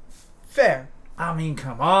 Fair. I mean,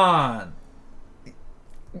 come on.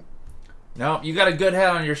 Nope, you got a good head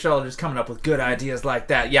on your shoulders coming up with good ideas like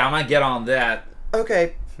that. Yeah, I might get on that.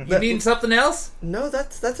 Okay. You need something else? No,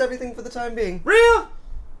 that's everything for the time being. Real?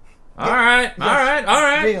 Alright, Yes. alright,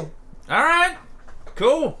 alright. Real. Alright.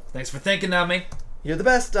 Cool. Thanks for thinking of me. You're the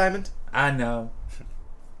best, Diamond. I know.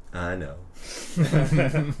 I know.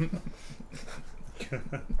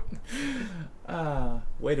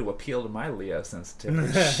 Way to appeal to my Leo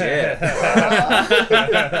sensitivity. Shit.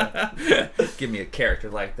 Give me a character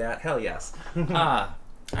like that. Hell yes.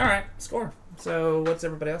 Alright, score. So what's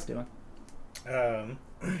everybody else doing?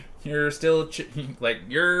 You're still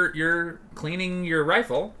you're cleaning your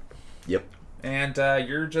rifle, Yep. and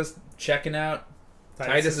you're just checking out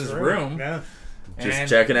Titus's room. Yeah. Just and-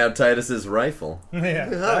 checking out Titus's rifle. Yeah,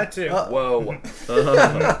 that too. Whoa,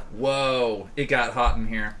 whoa! It got hot in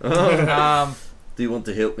here. Do you want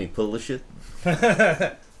to help me polish it?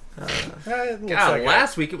 God,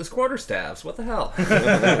 last week it was quarterstaffs. What the hell?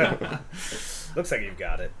 Looks like you've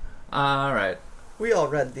got it. All right. We all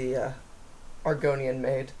read the Argonian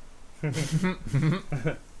Maid.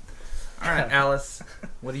 All right, Alice,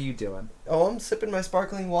 what are you doing? Oh, I'm sipping my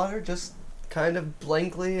sparkling water, just kind of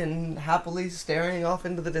blankly and happily staring off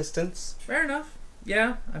into the distance. Fair enough.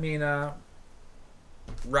 Yeah, I mean,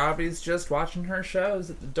 Robbie's just watching her shows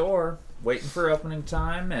at the door, waiting for opening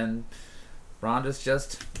time, and Rhonda's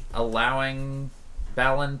just allowing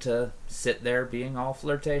Balin to sit there being all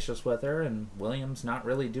flirtatious with her, and William's not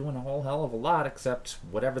really doing a whole hell of a lot except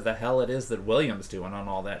whatever the hell it is that William's doing on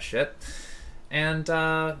all that shit. And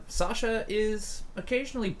Sasha is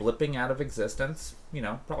occasionally blipping out of existence, you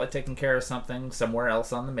know, probably taking care of something somewhere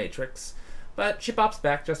else on the Matrix. But she pops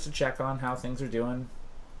back just to check on how things are doing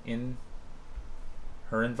in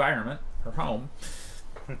her environment, her home.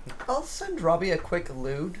 I'll send Robbie a quick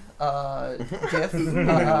lewd GIF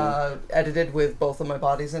edited with both of my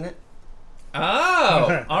bodies in it.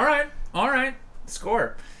 Oh, all right.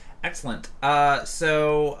 Score. Excellent.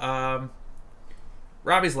 So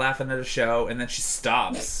Robbie's laughing at a show, and then she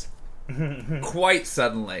stops quite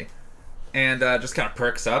suddenly, and just kind of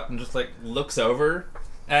perks up and just like looks over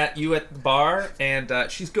at you at the bar, and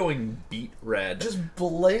she's going beet red. Just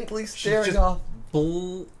blankly staring just off.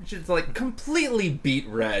 She's like completely beet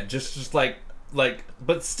red, just like,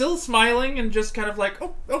 but still smiling and just kind of like,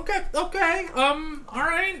 oh, okay, all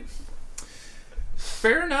right,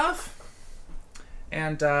 fair enough.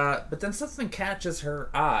 And but then something catches her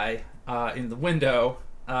eye in the window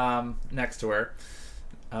next to her,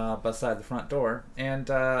 beside the front door, and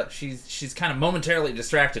she's kind of momentarily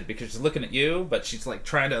distracted because she's looking at you, but she's like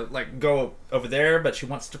trying to like go over there, but she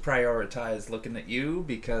wants to prioritize looking at you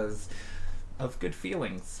because of good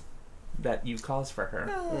feelings that you caused for her.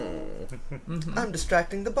 I'm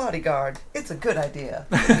distracting the bodyguard. It's a good idea.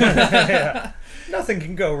 Yeah. Nothing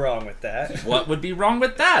can go wrong with that. What would be wrong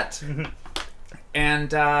with that?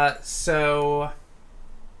 And so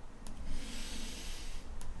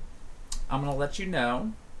I'm going to let you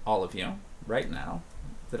know, all of you, right now,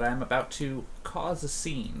 that I am about to cause a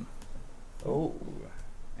scene. Oh.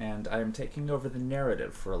 And I am taking over the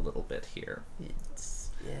narrative for a little bit here. Yes.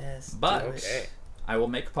 But do it. Okay. I will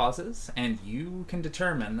make pauses, and you can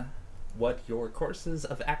determine what your courses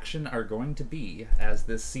of action are going to be as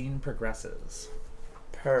this scene progresses.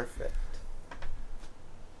 Perfect.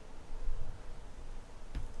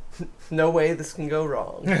 No way this can go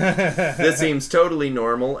wrong. This seems totally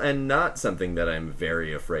normal and not something that I'm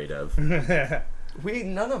very afraid of.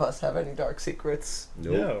 None of us have any dark secrets.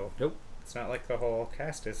 Nope. No. Nope. It's not like the whole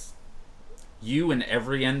cast is. You and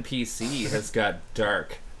every NPC has got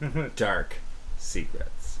dark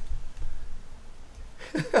secrets.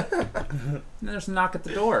 And there's a knock at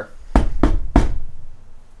the door.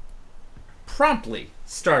 Promptly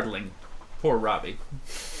startling poor Robbie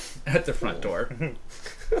at the front door.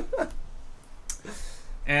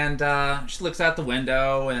 And she looks out the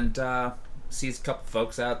window and sees a couple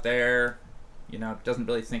folks out there. You know, doesn't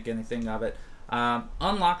really think anything of it.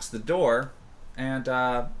 Unlocks the door, and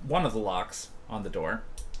one of the locks on the door,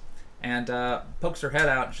 and pokes her head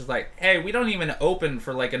out, and she's like, "Hey, we don't even open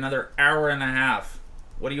for like another hour and a half.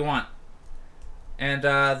 What do you want?" And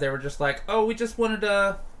they were just like, "Oh, we just wanted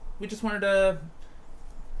to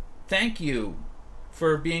thank you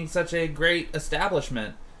for being such a great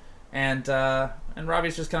establishment." And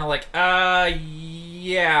Robbie's just kind of like,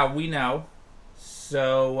 yeah, we know.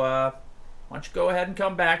 So why don't you go ahead and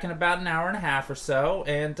come back in about an hour and a half or so,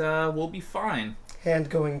 and we'll be fine. Hand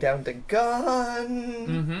going down to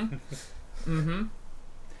gun.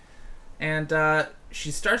 And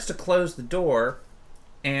she starts to close the door,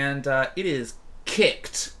 and it is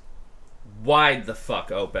kicked wide the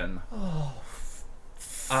fuck open.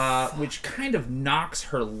 Which kind of knocks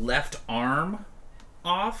her left arm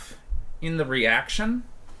off in the reaction.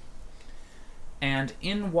 And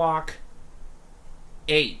in walk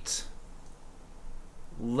 8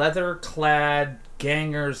 leather-clad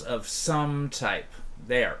gangers of some type.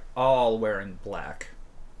 They are all wearing black.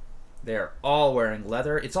 They are all wearing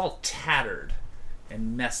leather. It's all tattered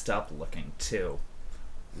and messed up looking, too.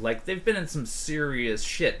 Like, they've been in some serious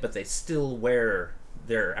shit, but they still wear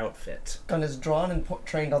their outfit. Gun is drawn and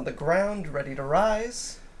trained on the ground, ready to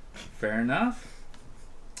rise. Fair enough.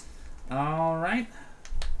 Alright.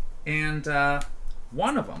 And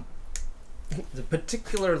one of them is a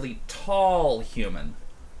particularly tall human.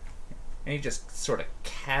 And he just sort of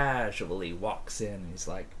casually walks in and he's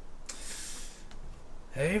like,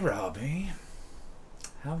 "Hey, Robbie.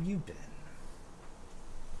 How you been?"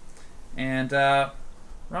 And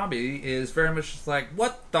Robbie is very much just like,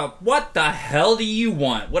 what the hell do you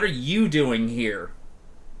want? What are you doing here?"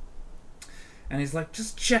 And he's like,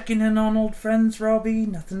 "Just checking in on old friends, Robbie.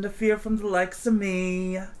 Nothing to fear from the likes of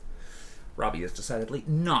me." Robbie is decidedly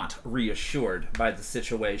not reassured by the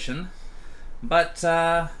situation. But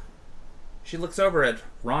she looks over at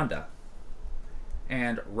Rhonda.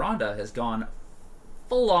 And Rhonda has gone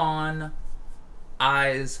full-on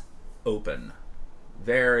eyes open.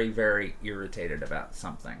 Very, very irritated about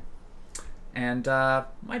something. And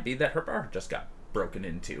might be that her bar just got broken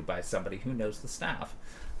into by somebody who knows the staff.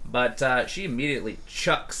 But she immediately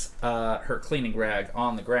chucks her cleaning rag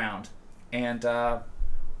on the ground and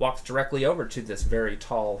walks directly over to this very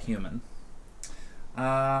tall human.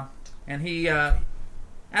 And he,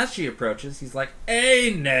 as she approaches, he's like,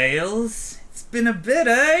 "Hey, Nails, it's been a bit,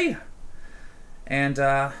 eh?" And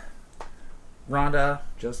Rhonda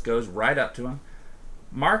just goes right up to him.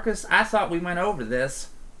 "Marcus, I thought we went over this.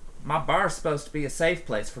 My bar's supposed to be a safe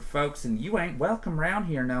place for folks, and you ain't welcome round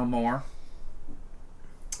here no more."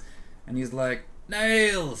 And he's like,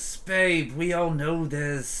 "Nails, babe, we all know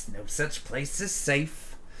there's no such place as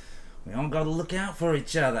safe. We all gotta look out for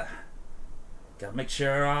each other. Gotta make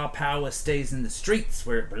sure our power stays in the streets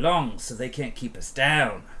where it belongs so they can't keep us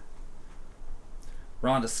down."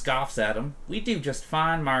 Rhonda scoffs at him. "We do just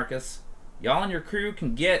fine, Marcus. Y'all and your crew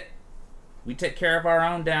can get. We take care of our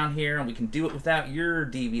own down here, and we can do it without your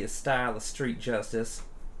devious style of street justice."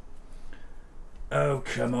 "Oh,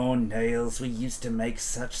 come on, Nails. We used to make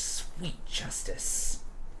such sweet justice."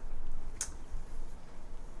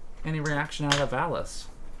 Any reaction out of Alice?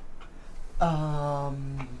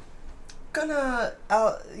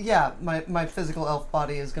 My physical elf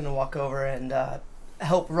body is gonna walk over and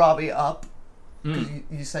help Robbie up. Because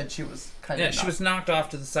you said she was kind of. Yeah, she was knocked off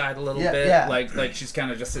to the side a little Yeah, bit. yeah. Like she's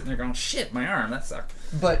kind of just sitting there going, "Shit, my arm, that sucked."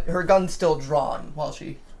 But her gun's still drawn while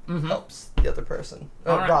she helps the other person.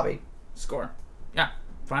 All right. Robbie. Score. Yeah,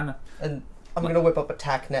 fine. And I'm gonna whip up a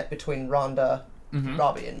tack net between Rhonda,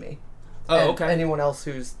 Robbie, and me. Oh, And okay. Anyone else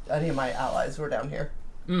any of my allies who are down here.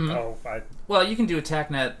 Oh, Well, you can do attack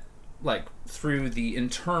net like through the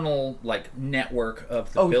internal like network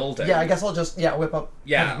of the building. Yeah, I guess I'll just whip up.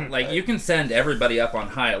 Yeah, like you can send everybody up on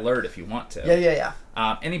high alert if you want to. Yeah.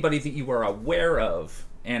 Anybody that you are aware of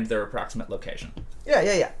and their approximate location.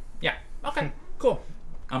 Yeah. Yeah. Okay. Cool.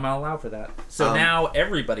 I'm gonna allow for that. So now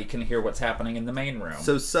everybody can hear what's happening in the main room.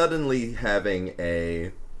 So suddenly having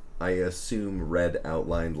a, I assume, red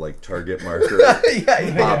outlined like target marker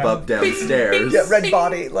pop up downstairs. Yeah, red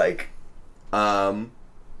body, like.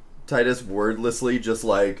 Titus wordlessly just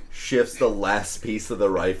like shifts the last piece of the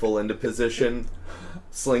rifle into position,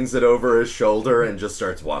 slings it over his shoulder, and just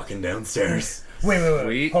starts walking downstairs. Wait.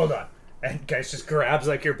 Sweet. Hold on. And Geist just grabs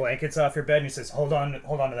like your blankets off your bed and he says, hold on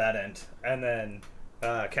to that end. And then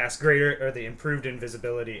casts the improved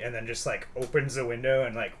invisibility, and then just like opens the window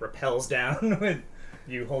and like rappels down with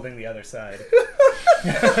you holding the other side.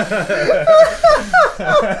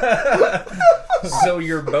 So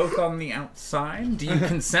you're both on the outside? Do you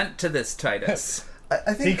consent to this, Titus?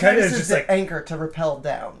 I He think kinda Titus just, is the like- anchor to rappel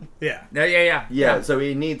down. Yeah. Yeah, so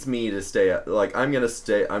he needs me to stay. Like, I'm just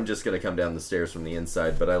gonna come down the stairs from the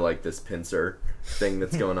inside, but I like this pincer thing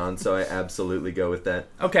that's going on, so I absolutely go with that.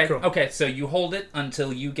 Okay, Cool. okay, so you hold it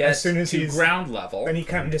until you get As soon as to he's- ground level. And he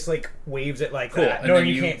kind of just like waves it like Cool, that, and knowing then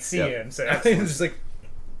you you- can't see Yep. him. So Excellent. he's just like,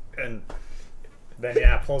 and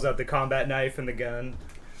then pulls out the combat knife and the gun.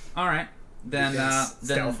 Alright, then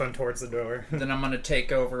Stealth him towards the door. then I'm gonna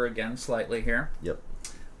take over again slightly here. Yep.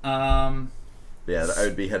 Okay, Yeah, I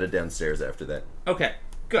would be headed downstairs after that.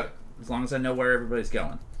 good. As long as I know where everybody's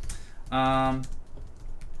going.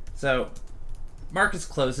 So Marcus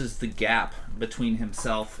closes the gap between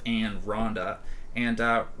himself and Rhonda and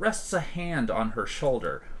rests a hand on her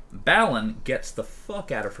shoulder. Balin gets the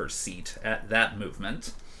fuck out of her seat at that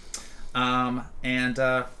movement. And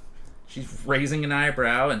she's raising an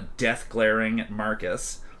eyebrow and death glaring at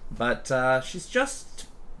Marcus. But she's just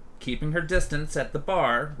keeping her distance at the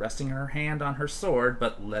bar, resting her hand on her sword,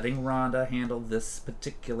 but letting Rhonda handle this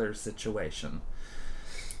particular situation.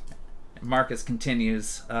 Marcus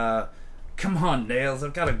continues, come on, Nails,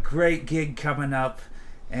 I've got a great gig coming up,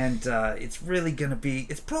 and it's probably gonna be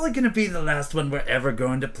the last one we're ever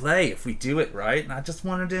going to play if we do it right, and I just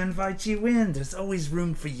wanted to invite you in. There's always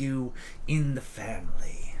room for you in the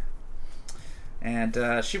family. And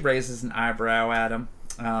she raises an eyebrow at him,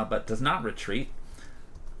 but does not retreat.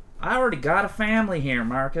 I already got a family here,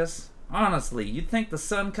 Marcus. Honestly, you'd think the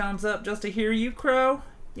sun comes up just to hear you crow?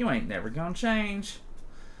 You ain't never gonna change.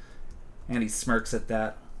 And he smirks at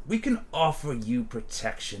that. We can offer you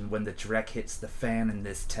protection when the Drek hits the fan in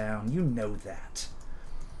this town. You know that.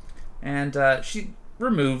 And she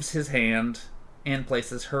removes his hand and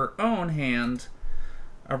places her own hand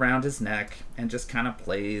around his neck and just kind of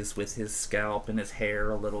plays with his scalp and his hair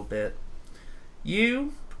a little bit.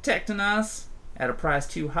 You protecting us at a price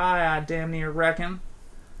too high, I damn near reckon.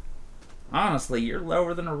 Honestly, you're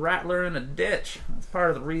lower than a rattler in a ditch. That's part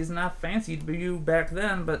of the reason I fancied you back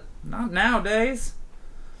then, but not nowadays.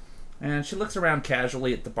 And she looks around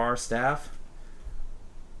casually at the bar staff.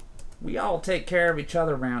 We all take care of each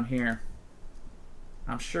other around here.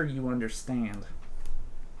 I'm sure you understand.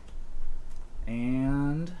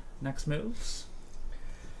 And next moves.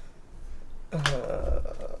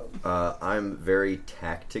 I'm very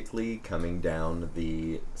tactically coming down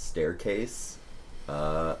the staircase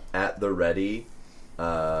at the ready,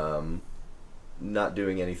 not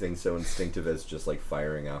doing anything so instinctive as just like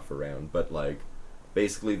firing off a round, but like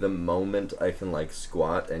basically the moment I can like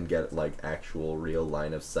squat and get like actual real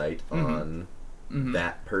line of sight on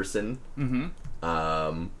that person,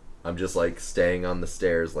 I'm just like staying on the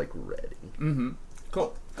stairs like ready.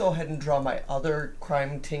 Cool. Go ahead and draw my other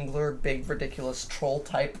crime tingler, big ridiculous troll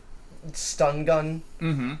type stun gun.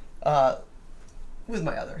 With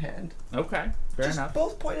my other hand. Okay, fair Just enough.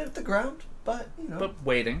 both pointed at the ground, but you know, But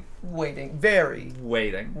waiting. waiting, Waiting.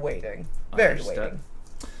 very Understood.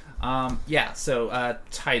 waiting. So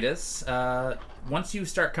Titus, once you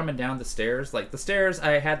start coming down the stairs, like the stairs,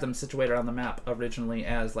 I had them situated on the map originally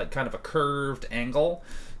as like kind of a curved angle.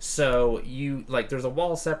 So you like there's a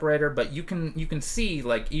wall separator, but you can see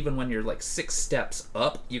like even when you're like 6 steps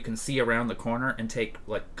up, you can see around the corner and take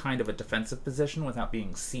like kind of a defensive position without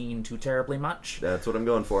being seen too terribly much. That's what I'm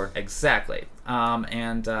going for. Exactly.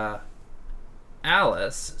 And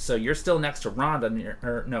Alice, so you're still next to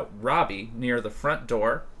Robbie near the front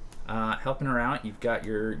door, helping her out. You've got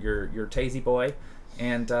your Tazy boy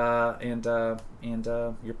and your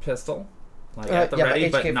pistol, like at the yeah, ready,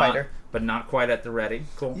 my HK fighter. but not quite at the ready.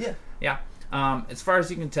 Cool. Yeah. As far as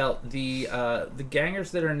you can tell, the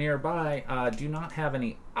gangers that are nearby do not have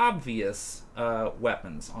any obvious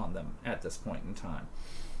weapons on them at this point in time,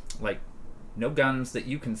 like no guns that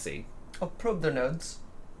you can see. I'll probe their nodes.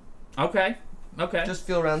 Okay. Just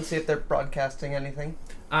feel around, see if they're broadcasting anything.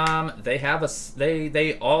 They have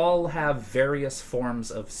they all have various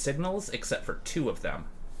forms of signals, except for 2 of them.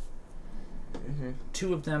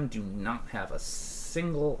 2 of them do not have a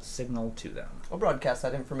single signal to them. I'll broadcast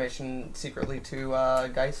that information secretly to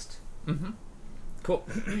Geist. Cool.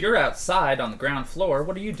 You're outside on the ground floor.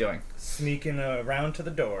 What are you doing? Sneaking around to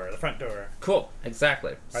the front door. Cool.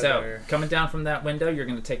 Exactly. So, there- coming down from that window, you're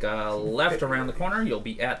going to take a left around the corner. You'll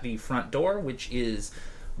be at the front door, which is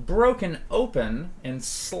broken open and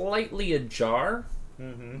slightly ajar,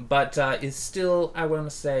 but is still, I want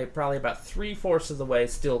to say, probably about 3/4 of the way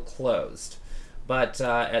still closed. But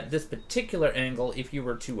at this particular angle, if you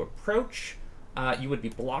were to approach, you would be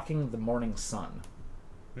blocking the morning sun.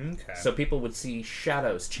 Okay. So people would see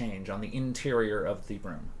shadows change on the interior of the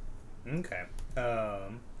room. Okay.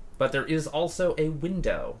 But there is also a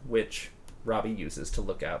window, which Robbie uses to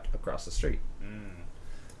look out across the street.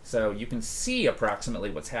 So you can see approximately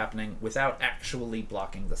what's happening without actually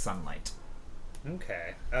blocking the sunlight.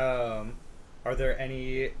 Okay. Are there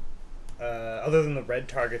any other than the red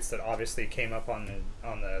targets that obviously came up on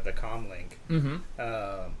the comm link?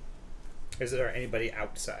 Is there anybody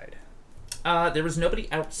outside? There was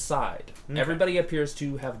nobody outside. Okay. Everybody appears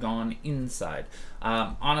to have gone inside.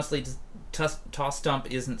 Honestly, Toss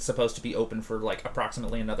Stump isn't supposed to be open for like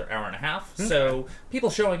approximately another hour and a half. So people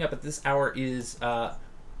showing up at this hour is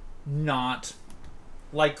not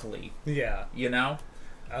likely. Yeah. You know?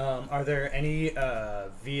 Are there any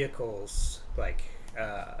vehicles like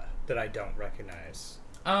that I don't recognize?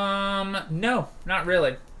 No, not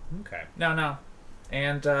really. Okay. No.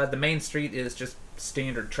 And the main street is just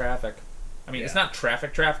standard traffic. I mean, it's not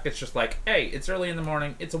traffic, it's just like, hey, it's early in the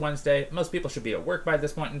morning, it's a Wednesday, most people should be at work by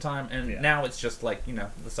this point in time, and now it's just like,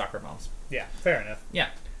 the soccer moms. Yeah, fair enough. Yeah.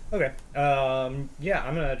 Okay. I'm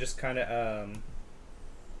gonna just kind of,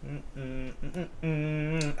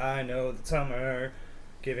 I know that some are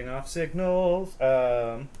giving off signals.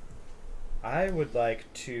 I would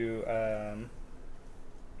like to, oh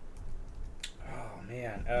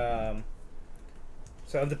man,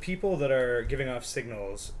 so of the people that are giving off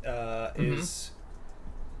signals, is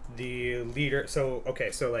the leader. So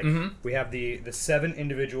okay, so like we have the 7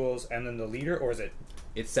 individuals and then the leader, or is it?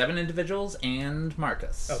 It's 7 individuals and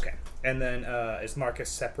Marcus. Okay, and then is Marcus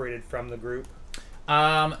separated from the group?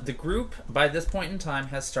 The group by this point in time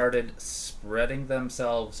has started spreading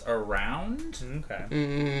themselves around. Okay.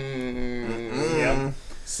 Yep.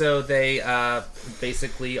 So they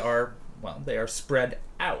basically are they are spread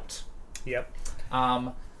out. Yep.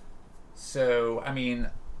 So, I mean,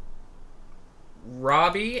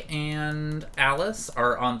 Robbie and Alice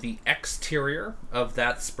are on the exterior of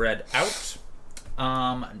that spread out.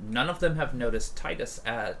 None of them have noticed Titus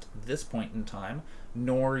at this point in time,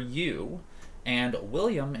 nor you. And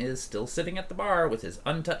William is still sitting at the bar with his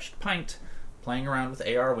untouched pint, playing around with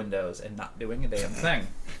AR windows and not doing a damn thing.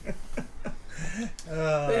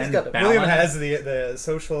 And William has the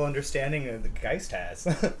social understanding that the Geist has.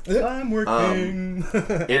 I'm working.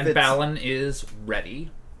 And Balin is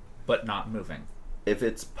ready, but not moving. If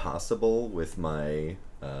it's possible with my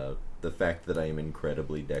the fact that I am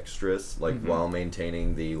incredibly dexterous, like while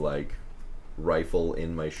maintaining the like rifle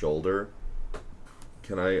in my shoulder,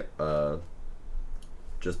 can I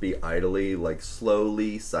just be idly, like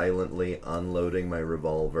slowly, silently unloading my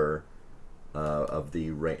revolver of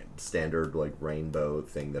the standard like rainbow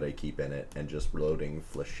thing that I keep in it, and just loading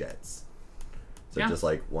flechettes. So just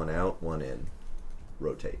like one out, one in,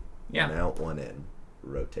 rotate. One out, one in,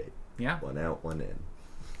 rotate. Yeah. One out, one in.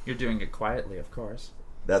 You're doing it quietly, of course.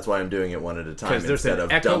 That's why I'm doing it one at a time Because there's instead an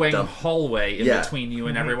of echoing dump. hallway in between you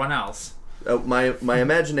and everyone else. My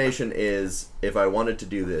imagination is, if I wanted to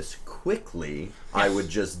do this quickly, I would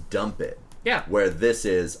just dump it. Yeah. Where this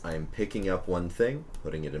is, I'm picking up one thing,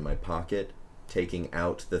 putting it in my pocket, taking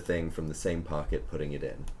out the thing from the same pocket, putting it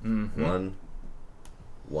in.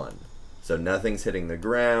 One. So nothing's hitting the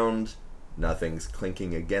ground, nothing's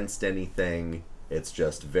clinking against anything. It's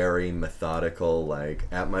just very methodical, like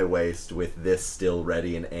at my waist with this still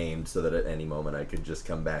ready and aimed so that at any moment I could just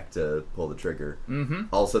come back to pull the trigger.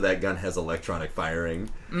 Also, that gun has electronic firing,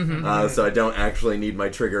 so I don't actually need my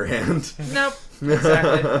trigger hand. Nope.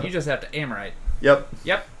 Exactly. You just have to aim right. Yep.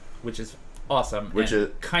 Which is awesome. Which and is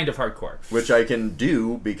kind of hardcore. Which I can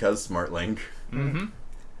do because SmartLink.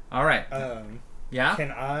 All right. Yeah.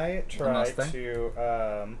 Can I try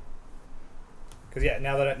to? Because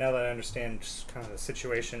now that I understand just kind of the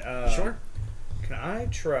situation, Sure. Can I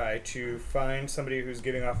try to find somebody who's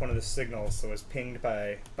giving off one of the signals that was pinged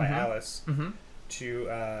by Alice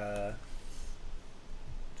to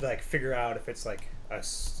like figure out if it's like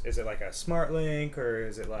is it like a smart link or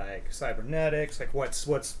is it like cybernetics? Like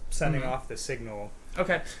what's sending off the signal?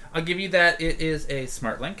 Okay, I'll give you that it is a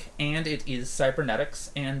smart link, and it is cybernetics,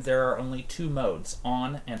 and there are only 2 modes,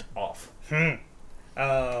 on and off. It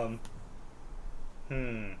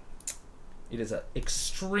is an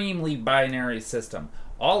extremely binary system.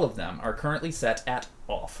 All of them are currently set at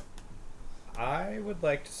off. I would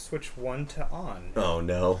like to switch one to on. Oh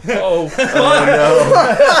no. Oh, Oh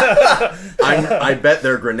no. I bet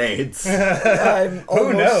they're grenades. I'm Who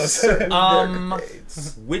almost knows? certain they're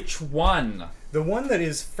grenades. which one? The one that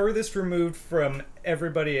is furthest removed from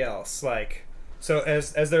everybody else, like, so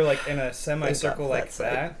as they're like in a semicircle Thank God like for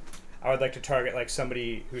that that, I would like to target like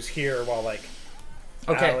somebody who's here while like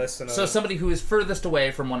Okay, Alice and so somebody who is furthest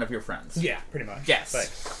away from one of your friends. yeah, pretty much. Yes. Like,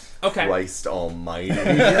 Okay. Christ almighty. Yeah,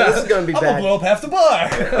 this is gonna be I'm gonna bad. blow up half the bar.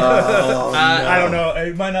 Oh, I don't know.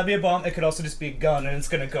 It might not be a bomb. It could also just be a gun, and it's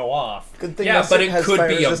gonna go off. Good thing Yeah, my but suit it has could fire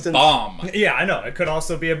be a resistance. bomb, Yeah, I know. It could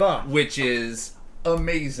also be a bomb. which is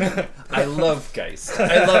amazing. I love Geist.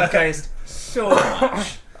 I love Geist so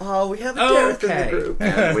much. Oh, we have a Dareth in Okay. the group.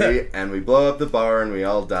 and we blow up the bar and we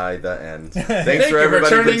all die. The end. Thanks Thank for you for everybody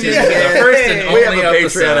turning for into tuning the in. first and We have only a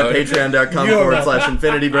Patreon episode. at You're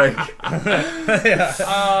patreon.com/infinity break. Yeah.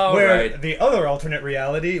 All Where right. the other alternate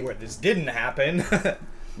reality, where this didn't happen.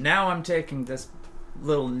 Now I'm taking this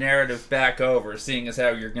little narrative back over, seeing as how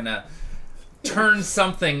you're gonna turn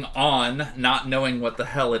something on, not knowing what the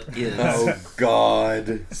hell it is. Oh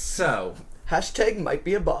God. So, Hashtag might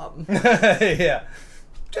be a bomb. Yeah.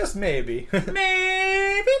 Just maybe.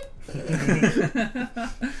 maybe.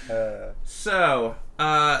 So,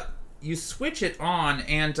 you switch it on,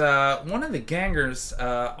 and one of the gangers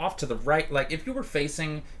off to the right, like if you were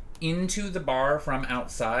facing into the bar from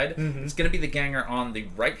outside, it's going to be the ganger on the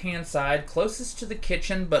right-hand side, closest to the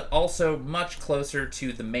kitchen, but also much closer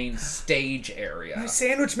to the main stage area.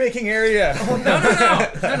 Sandwich making area.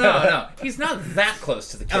 No. He's not that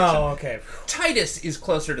close to the kitchen. Oh, okay. Titus is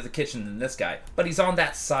closer to the kitchen than this guy, but he's on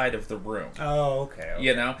that side of the room. Oh, okay.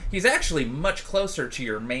 You know, he's actually much closer to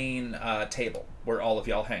your main table where all of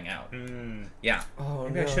y'all hang out. Yeah. Oh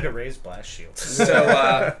Maybe no. I should have raised blast shields.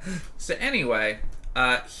 So anyway,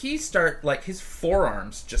 his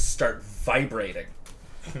forearms just start vibrating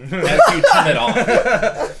as you turn it on.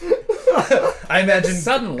 I imagine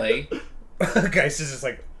Suddenly, Geist is just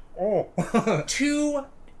like, oh. 2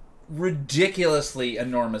 ridiculously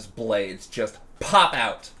enormous blades just pop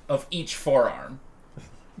out of each forearm.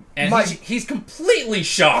 And he's completely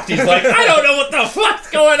shocked. He's like, I don't know what the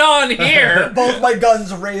fuck's going on here. Both my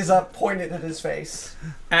guns raise up, pointed at his face.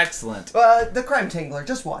 Excellent. The crime tingler,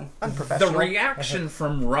 just one. The Unprofessional. reaction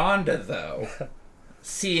from Rhonda, though,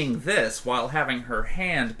 seeing this while having her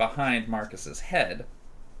hand behind Marcus's head,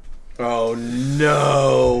 Oh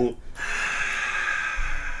no.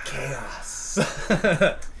 Chaos.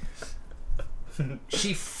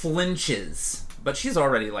 she flinches. But she's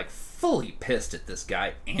already, like, fully pissed at this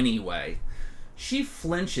guy anyway. She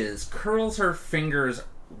flinches, curls her fingers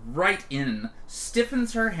right in,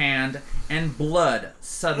 stiffens her hand, and blood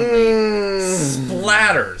suddenly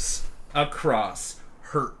splatters across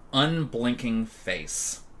her unblinking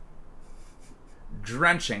face,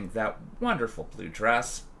 drenching that wonderful blue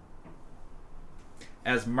dress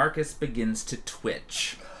as Marcus begins to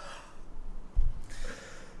twitch.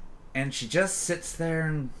 And she just sits there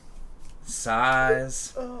and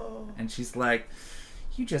sighs, and she's like,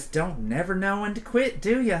 you just don't never know when to quit,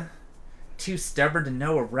 do ya? Too stubborn to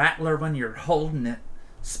know a rattler when you're holding it,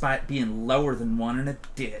 despite being lower than one in a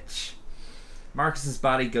ditch. Marcus's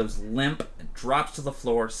body goes limp and drops to the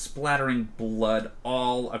floor, splattering blood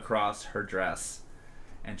all across her dress.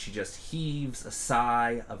 And she just heaves a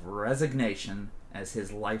sigh of resignation as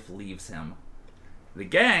his life leaves him. The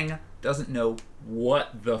gang doesn't know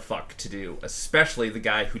what the fuck to do, especially the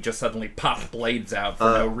guy who just suddenly popped blades out for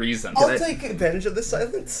no reason. I'll take advantage of the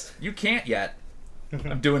silence. You can't yet.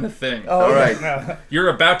 I'm doing a thing. Oh, All right. No. You're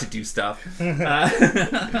about to do stuff.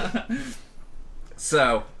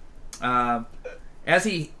 So, as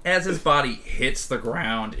his body hits the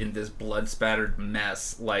ground in this blood-spattered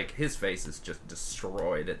mess, like, his face is just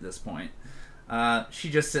destroyed at this point. She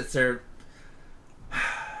just sits there.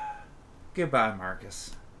 Goodbye,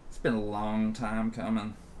 Marcus. It's been a long time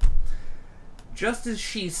coming. Just as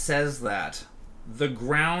she says that, the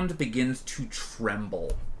ground begins to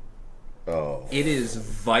tremble. Oh. It is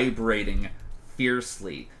vibrating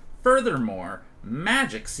fiercely. Furthermore,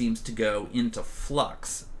 magic seems to go into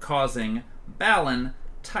flux, causing Balin,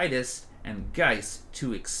 Titus, and Geist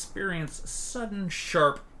to experience sudden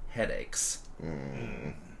sharp headaches.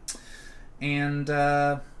 And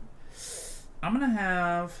I'm going to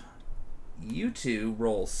have you two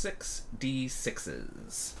roll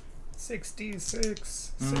 6d6s.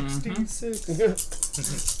 66. Mhm.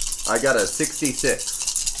 66. I got a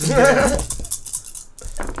 66.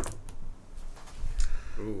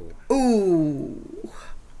 Ooh. Ooh.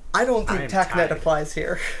 I don't think I'm TACnet tied. applies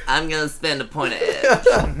here. I'm gonna spend a point of edge.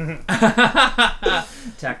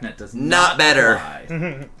 TACnet does Not better.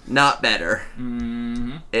 apply. Not better.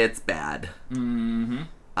 Mm-hmm. It's bad. Mm-hmm.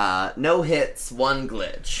 No hits, one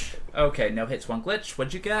glitch. Okay, no hits, one glitch.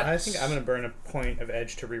 What'd you get? I think I'm gonna burn a point of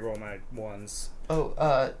edge to reroll my ones. Oh, use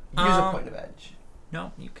a point of edge.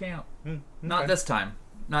 No, you can't. Hmm, Not okay. this time.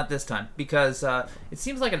 Not this time. Because it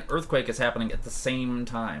seems like an earthquake is happening at the same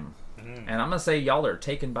time. Mm. And I'm going to say y'all are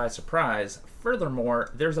taken by surprise. Furthermore,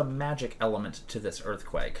 there's a magic element to this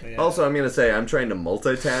earthquake. Yeah. Also, I'm gonna say I'm trying to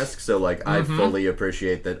multitask, so like I fully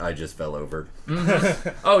appreciate that I just fell over.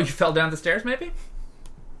 Oh, you fell down the stairs, maybe?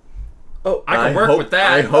 Oh, I can work hope, with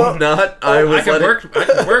that. I hope not. I was I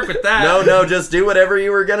can work with that. No, just do whatever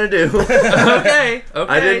you were gonna do. Okay.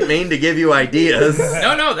 I didn't mean to give you ideas.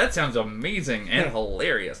 No, that sounds amazing and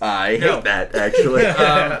hilarious. I No. hate that actually.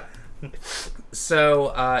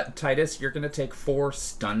 So, Titus, you're going to take 4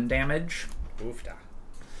 stun damage. Oofda.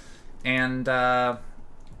 And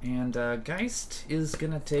Geist is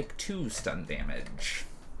going to take 2 stun damage.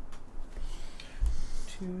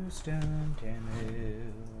 2 stun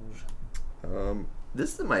damage.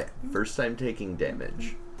 This is my first time taking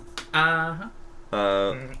damage. Uh-huh.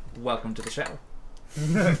 Welcome to the show.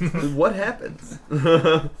 What happens? you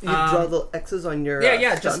draw little X's on your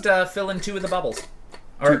Yeah, stun, just fill in 2 of the bubbles.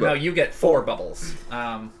 Or, no, you get 4 bubbles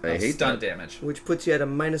of hate stun that. damage. which puts you at a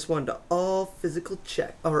 -1 to all physical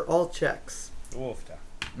check or all checks. Oofda.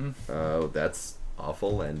 Oh, that's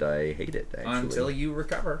awful, and I hate it actually. Until you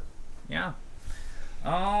recover. Yeah.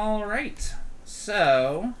 All right.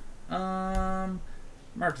 So,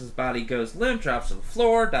 Marcus's body goes limp, drops to the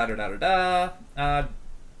floor,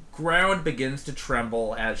 ground begins to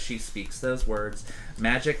tremble as she speaks those words.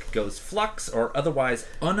 Magic goes flux or otherwise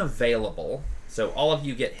unavailable. So all of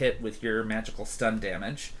you get hit with your magical stun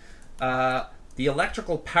damage. The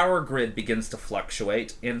electrical power grid begins to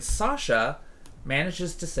fluctuate, and Sasha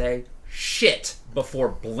manages to say shit before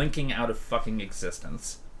blinking out of fucking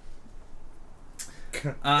existence.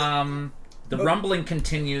 The rumbling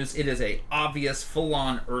continues. It is a obvious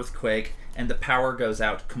full-on earthquake, and the power goes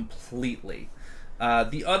out completely.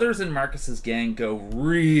 The others in Marcus's gang go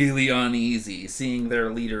really uneasy, seeing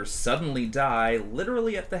their leader suddenly die,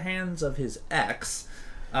 literally at the hands of his ex,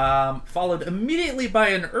 followed immediately by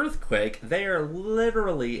an earthquake. They are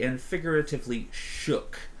literally and figuratively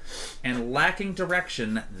shook, and lacking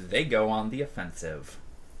direction, they go on the offensive.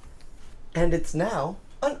 And it's now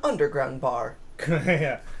an underground bar.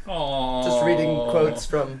 Yeah. Aww. Just reading quotes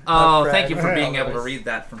from. Oh, Fred. thank you for being Oh, able to nice. read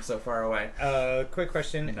that from so far away. Quick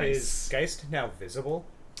question: Nice. Is Geist now visible?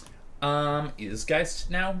 Is Geist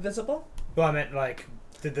now visible? Well, I meant like,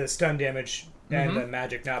 did the stun damage and the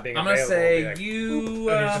magic not being I'm gonna available? say be like, you.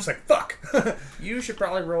 and he's just like, fuck. You should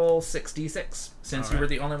probably roll 6d6 since you Alright. were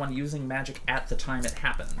the only one using magic at the time it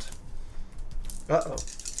happened. Uh-oh.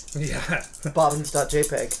 Yeah.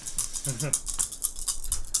 Bottoms.jpg.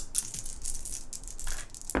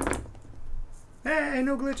 Hey,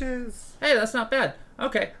 no glitches. Hey, that's not bad.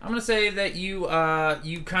 Okay, I'm gonna say that you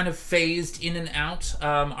you kind of phased in and out.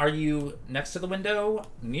 Are you next to the window,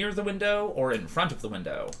 near the window, or in front of the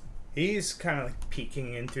window? He's kind of like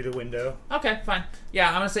peeking in through the window. Okay, fine. Yeah,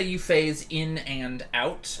 I'm gonna say you phase in and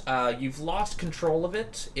out. You've lost control of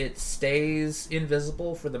it. It stays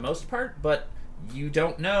invisible for the most part, but you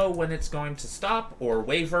don't know when it's going to stop or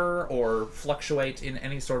waver or fluctuate in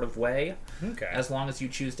any sort of way, Okay. as long as you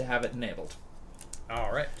choose to have it enabled.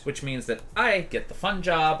 All right. Which means that I get the fun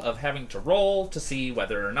job of having to roll to see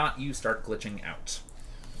whether or not you start glitching out.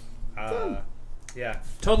 Yeah.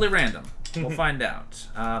 Totally random. We'll find out.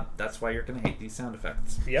 That's why you're going to hate these sound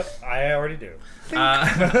effects. Yep. I already do.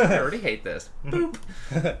 I already hate this. Boop.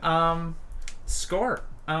 Score.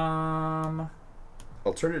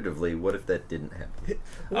 Alternatively, what if that didn't happen?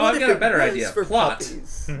 Oh, I've if got a it better was idea. For Plot.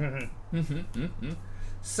 puppies?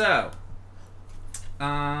 So,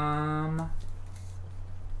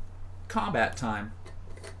 combat time.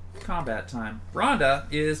 Combat time. Rhonda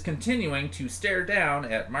is continuing to stare down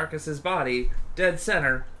at Marcus's body, dead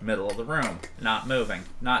center, middle of the room. Not moving,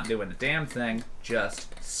 not doing a damn thing,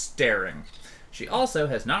 just staring. She also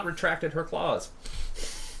has not retracted her claws.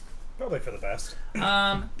 Probably for the best.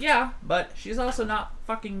 Yeah, but she's also not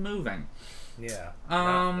fucking moving. Yeah. Not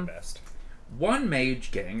Um, the best. One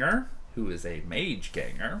mage ganger, who is a mage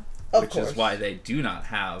ganger, Of which course. is why they do not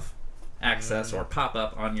have access or pop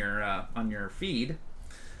up on your feed,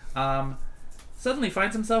 suddenly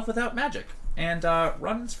finds himself without magic and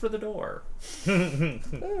runs for the door.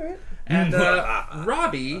 Alright. And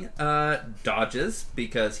Robbie dodges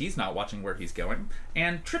because he's not watching where he's going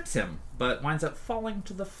and trips him, but winds up falling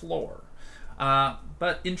to the floor.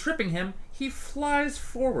 But in tripping him, he flies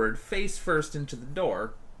forward face first into the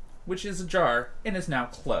door, which is ajar and is now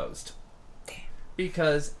closed.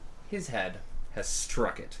 Because his head has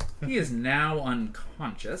struck it. He is now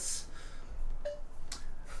unconscious.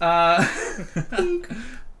 Boom.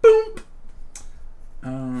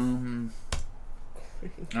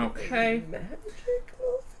 Okay. Magic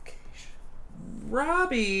nullification.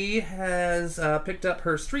 Robbie has picked up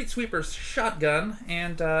her street sweeper shotgun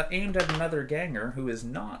and aimed at another ganger who is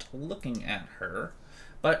not looking at her,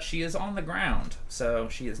 but she is on the ground, so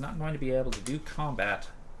she is not going to be able to do combat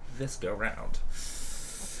this go round.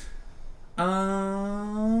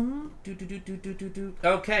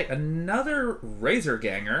 Okay, another razor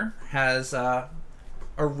ganger has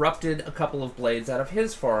erupted a couple of blades out of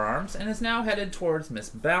his forearms and is now headed towards Miss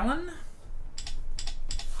Ballon.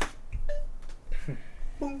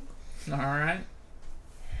 Alright.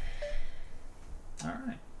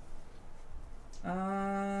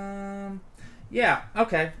 Yeah,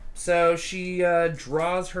 okay. So she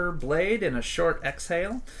draws her blade in a short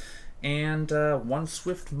exhale, and one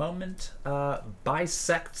swift moment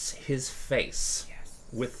bisects his face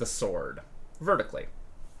with the sword vertically.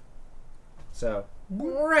 So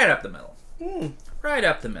right up the middle. Right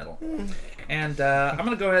up the middle. And I'm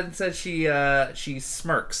going to go ahead and say she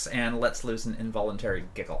smirks and lets loose an involuntary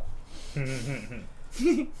giggle.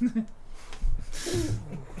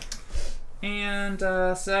 And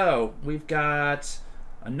so we've got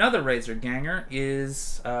another razor ganger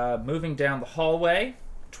is moving down the hallway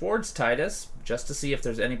towards Titus just to see if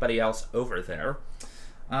there's anybody else over there.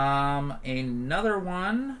 Another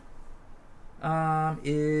one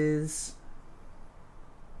is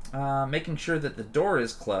making sure that the door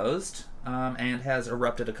is closed and has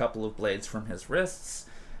erupted a couple of blades from his wrists.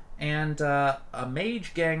 And a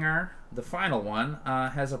mage ganger, the final one,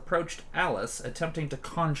 has approached Alice, attempting to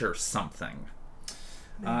conjure something.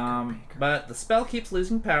 But the spell keeps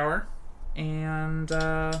losing power, and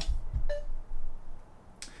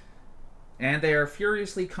they are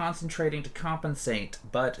furiously concentrating to compensate,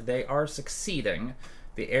 but they are succeeding.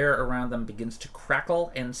 The air around them begins to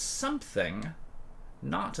crackle, and something,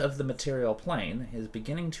 not of the material plane, is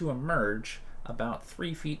beginning to emerge about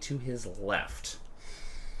 3 feet to his left.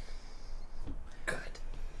 Good.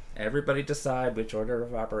 Everybody decide which order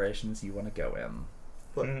of operations you want to go in.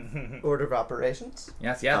 What? Order of operations?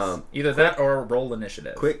 Yes. Either that or roll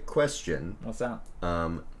initiative. Quick question. What's that?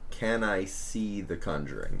 Can I see the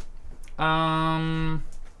conjuring?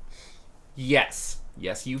 Yes.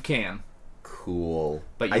 Yes, you can. Cool.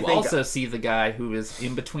 But I you think also see the guy who is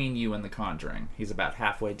in between you and the conjuring. He's about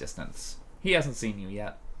halfway distance. He hasn't seen you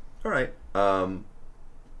yet. All right.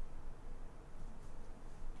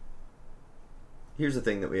 Here's a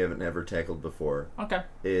thing that we haven't ever tackled before. Okay.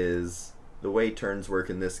 Is the way turns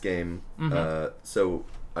work in this game. Mm-hmm. So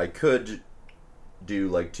I could do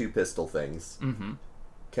like 2 pistol things. Mm-hmm.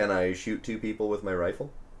 Can I shoot 2 people with my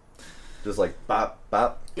rifle? Just like bop,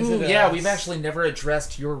 bop. Ooh, yeah, we've actually never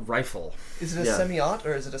addressed your rifle. Is it a Yeah. semi-auto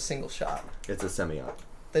or is it a single shot? It's a semi-auto.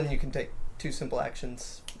 Then you can take 2 simple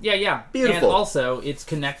actions. Yeah. Beautiful. And also, it's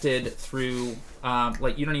connected through,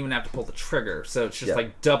 like, you don't even have to pull the trigger, so it's just, Yeah.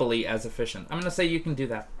 like, doubly as efficient. I'm going to say you can do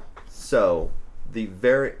that. So,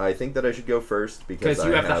 I think that I should go first because Because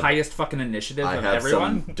you have the highest fucking initiative I of have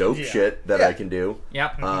everyone. some dope Yeah. shit that Yeah. I can do.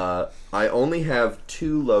 Yep. I only have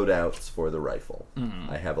 2 loadouts for the rifle. Mm-hmm.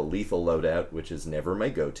 I have a lethal loadout, which is never my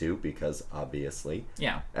go-to because obviously,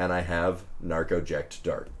 Yeah. and I have narcoject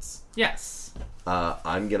darts. Yes.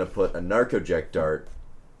 I'm gonna put a narcoject dart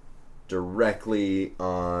directly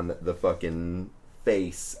on the fucking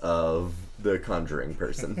face of the conjuring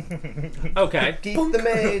person. Okay. Geek the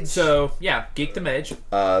mage. So, yeah, Geek the Mage.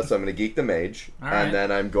 So I'm gonna geek the mage, All right. and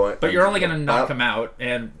then I'm going. But you're only going to knock him out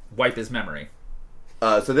and wipe his memory.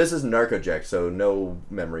 So this is narcoject, so no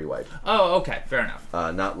memory wipe. Oh, okay. Fair enough.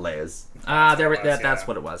 Not Leia's. That's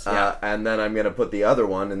what it was. Yeah. And then I'm gonna put the other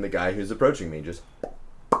one in the guy who's approaching me. Just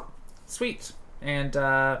Sweet. And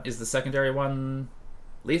is the secondary one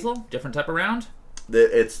lethal? Different type of round?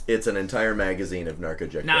 it's an entire magazine of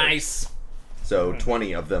narcoject darts. Nice. So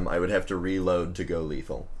 20 of them I would have to reload to go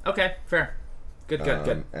lethal. Okay, fair. Good.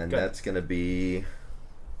 And good. that's gonna be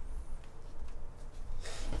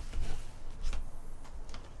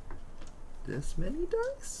this many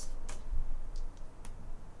dice.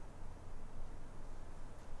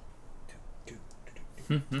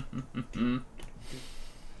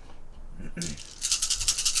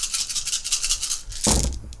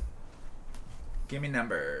 Give me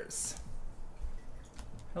numbers.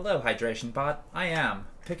 Hello, hydration bot. I am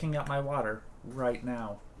picking up my water right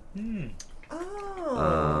now.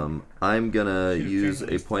 Oh. I'm gonna Should've use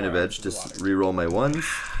driven a these point of far edge to into the water. reroll my ones,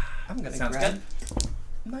 I'm gonna Sounds grab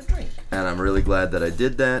my drink. and I'm really glad that I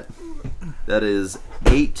did that. That is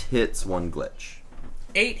 8 hits, 1 glitch.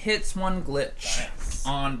 8 hits, 1 glitch. Nice.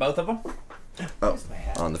 On both of them? Oh,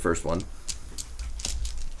 on the first one.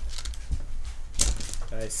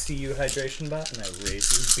 I see you, hydration bot, and I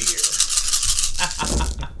raise you beer.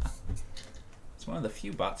 It's one of the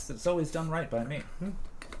few bots that's always done right by me.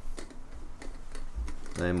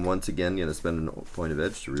 I'm once again gonna spend a point of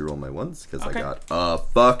edge to reroll my ones because Okay. I got a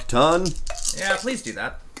fuck ton. Yeah, please do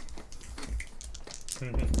that.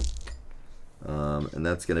 And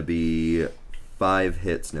that's gonna be 5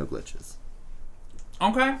 hits, no glitches.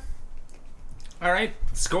 Okay. Alright,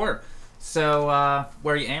 score. So,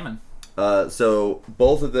 where are you aiming? So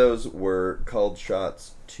both of those were called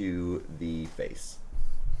shots to the face.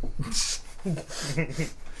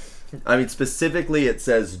 I mean, specifically it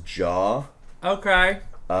says jaw, Okay.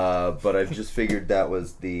 but I've just figured that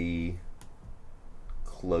was the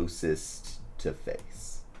closest to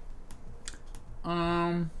face.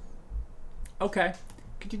 Okay.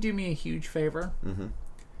 Could you do me a huge favor? Mm-hmm.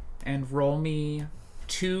 And roll me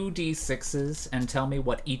 2 d6s and tell me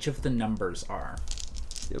what each of the numbers are.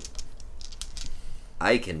 Yep.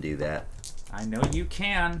 I can do that. I know you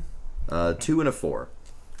can. 2 and a 4.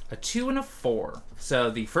 A 2 and a 4. So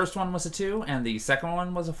the first one was a 2 and the second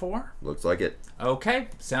one was a 4? Looks like it. Okay,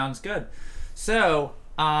 sounds good. So,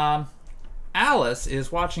 Alice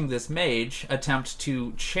is watching this mage attempt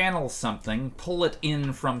to channel something, pull it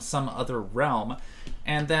in from some other realm,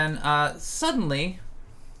 and then suddenly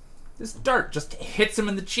this dart just hits him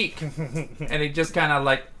in the cheek. And he just kind of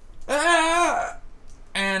like, ah!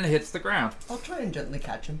 And hits the ground. I'll try and gently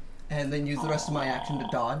catch him, and then use the rest of my action to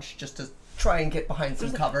dodge, just to try and get behind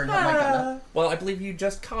some cover and have my gun up. Well, I believe you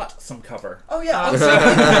just caught some cover. Oh yeah, Uh, I'll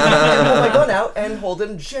and pull my gun out and hold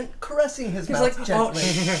him, caressing his He's mouth like, gently.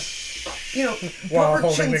 You know, While proper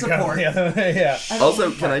holding chin the support. gun. Yeah. Also,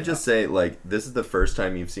 can I just say, like, this is the first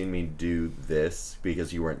time you've seen me do this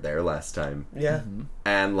because you weren't there last time. Yeah.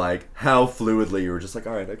 And, like, how fluidly you were just like,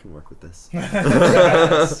 alright, I can work with this.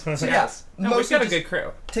 So yes, No, we've mostly got a just good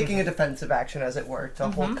crew. taking a defensive action, as it were, to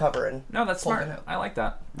hold cover and No, that's pull smart. it out. I like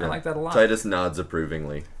that. I Yeah. like that a lot. Titus nods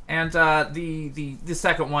approvingly. And the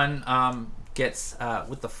second one gets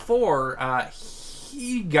with the 4.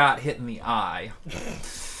 He got hit in the eye.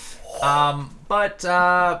 But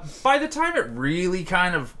by the time it really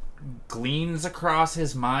kind of gleans across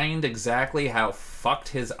his mind exactly how fucked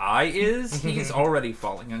his eye is, he's already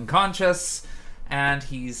falling unconscious, and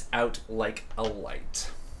he's out like a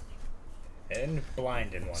light. And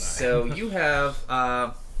blind in one eye. So you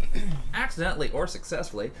have accidentally or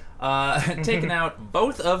successfully taken out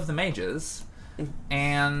both of the mages,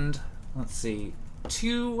 and let's see,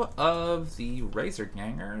 2 of the Razor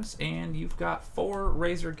Gangers, and you've got 4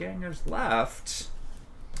 Razor Gangers left.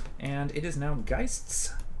 And it is now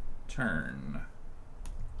Geist's turn.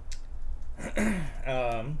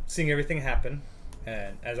 Seeing everything happen,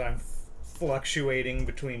 and as I'm fluctuating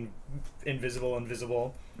between invisible and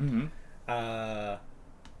visible, Mm-hmm.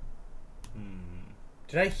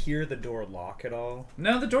 Did I hear the door lock at all?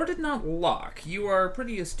 No, the door did not lock. You are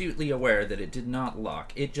pretty astutely aware that it did not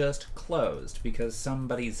lock. It just closed because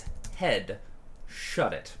somebody's head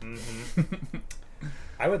shut it.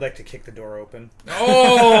 I would like to kick the door open.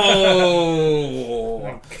 Oh!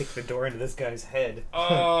 And kick the door into this guy's head.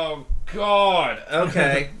 Oh God.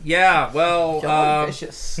 Okay. Yeah. Well. Y'all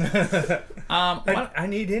vicious. I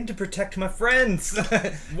need in to protect my friends.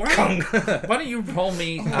 Why don't you roll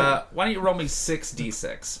me? Why don't you roll me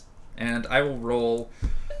 6d6, and I will roll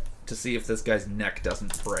to see if this guy's neck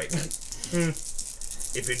doesn't break.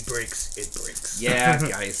 If it breaks, it breaks. Yeah,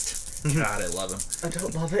 Geist. God, I love him. I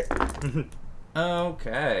don't love it.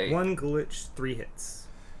 Okay. 1 glitch, 3 hits.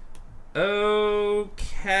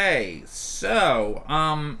 Okay. So,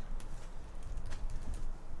 I'm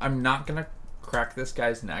not gonna crack this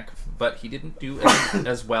guy's neck, but he didn't do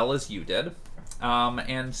as well as you did.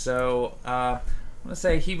 And so I'm gonna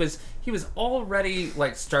say he was already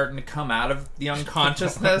like starting to come out of the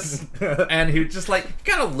unconsciousness, and he just like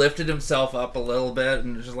kind of lifted himself up a little bit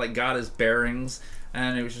and just like got his bearings,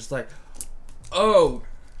 and he was just like, oh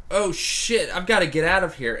shit, I've got to get out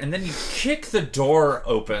of here. And then you kick the door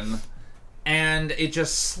open, and it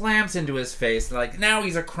just slams into his face. Like, now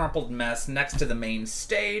he's a crumpled mess next to the main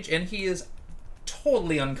stage, and he is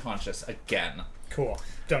totally unconscious again. Cool.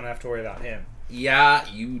 Don't have to worry about him. Yeah,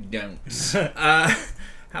 you don't.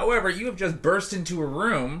 However, you have just burst into a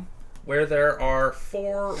room where there are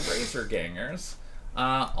 4 Razor Gangers,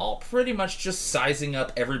 all pretty much just sizing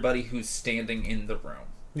up everybody who's standing in the room.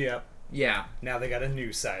 Yep. Yeah. Now they got a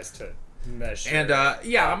new size to measure. And,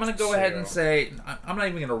 yeah, I'm going to go ahead and So- say, I'm not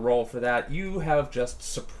even going to roll for that. You have just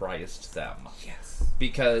surprised them. Yes.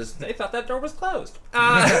 Because they thought that door was closed. So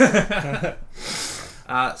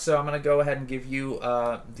I'm going to go ahead and give you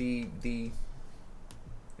the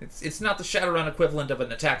It's not the Shadowrun equivalent of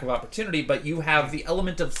an attack of opportunity, but you have the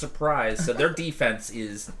element of surprise, so their defense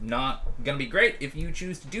is not going to be great if you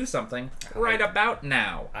choose to do something right about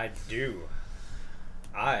now. I do.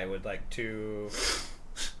 I would like to.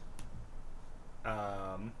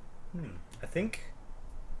 I think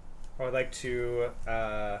I would like to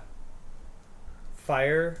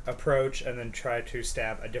fire, approach, and then try to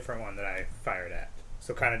stab a different one that I fired at.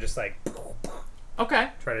 So kind of just like Okay.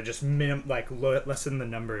 try to just lessen the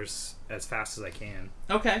numbers as fast as I can.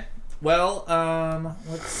 Okay. Well,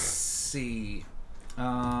 let's see.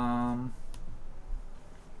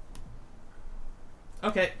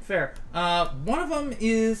 Okay, fair. One of them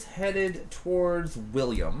is headed towards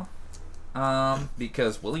William.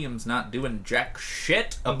 Because William's not doing jack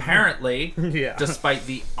shit, apparently. Yeah. Despite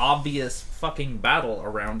the obvious fucking battle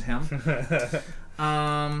around him.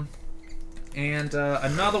 And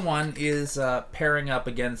another one is pairing up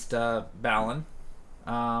against Balin.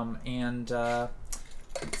 Let's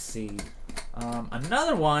see.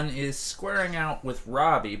 Another one is squaring out with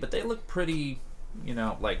Robbie, but they look pretty,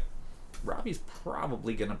 like Robbie's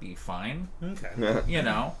probably gonna be fine. Okay.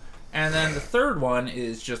 And then the third one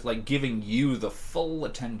is just like giving you the full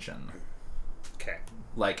attention. Okay.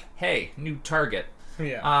 Like, hey, new target.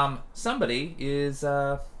 Yeah. Somebody is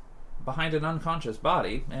behind an unconscious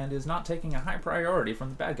body and is not taking a high priority from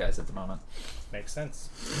the bad guys at the moment. Makes sense.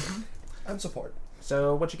 I'm support.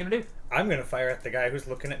 So what you gonna do? I'm gonna fire at the guy who's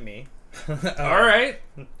looking at me. All right.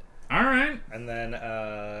 And then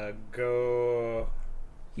go.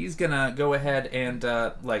 He's gonna go ahead and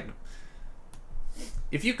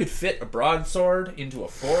if you could fit a broadsword into a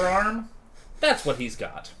forearm, that's what he's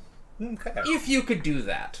got. Okay. If you could do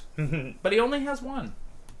that. But he only has one.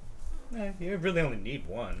 You really only need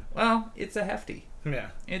one. Well, it's a hefty. Yeah.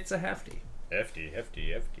 It's a hefty. Hefty.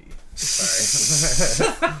 Sorry.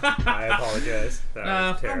 I apologize. That was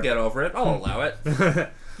I'll terrible. get over it. I'll allow it.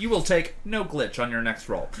 You will take no glitch on your next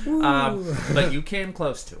roll. But you came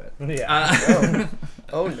close to it. Yeah.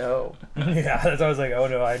 Oh no. Yeah, that's why I was like, oh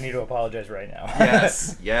no, I need to apologize right now.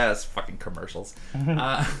 Yes, fucking commercials.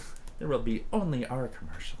 There will be only our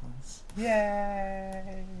commercials.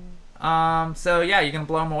 Yay. So yeah, you're gonna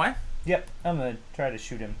blow him away? Yep, I'm gonna try to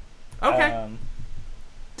shoot him. Okay.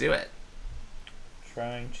 Do it.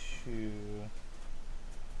 Trying to.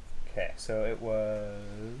 Okay, so it was.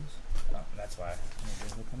 Oh, that's why.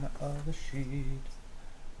 Let me look on the other sheet.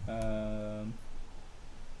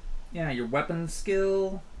 Yeah, your weapon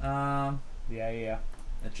skill. Yeah.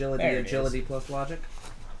 Agility plus logic.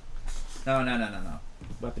 No.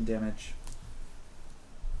 Weapon damage.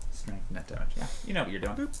 Strength, net damage. Yeah, you know what you're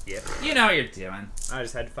doing. Yep. You know what you're doing. I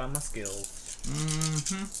just had to find my skills.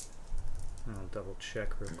 Mm-hmm. I'll double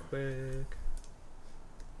check real quick.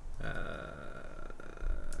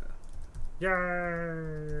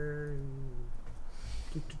 Yay!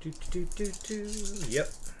 Yep.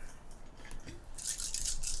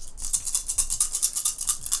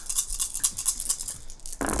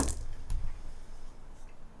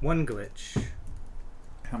 One glitch.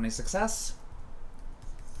 How many success?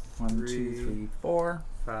 1, 2, 3, 4,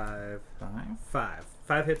 5. 5.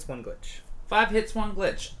 5 hits, 1 glitch. 5 hits, 1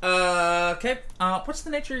 glitch. Okay. What's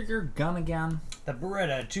the nature of your gun again? The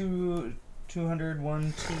Beretta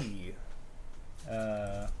 201T.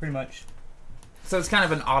 Pretty much. So it's kind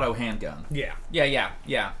of an auto handgun. Yeah. Yeah.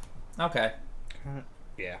 Okay.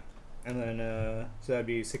 Yeah. And then, so that'd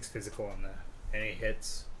be 6 physical on the any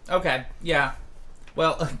hits. Okay. Yeah.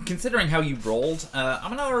 Well, considering how you rolled,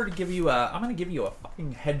 I'm gonna give you a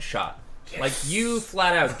fucking headshot. Yes. Like you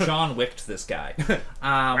flat out John Wicked this guy.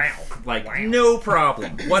 Wow. No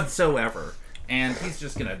problem whatsoever. And he's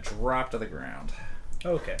just gonna drop to the ground.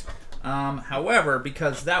 Okay. However,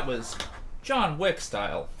 because that was John Wick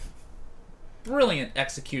style, brilliant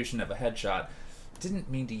execution of a headshot. Didn't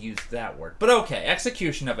mean to use that word, but okay,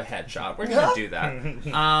 execution of a headshot. We're gonna do that.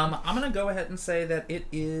 I'm gonna go ahead and say that it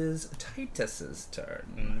is Titus's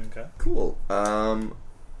turn. Okay. Cool.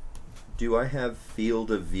 Do I have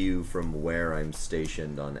field of view from where I'm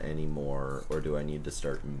stationed on any more, or do I need to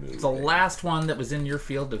start moving? The last one that was in your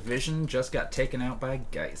field of vision just got taken out by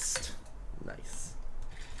Geist. Nice.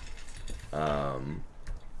 And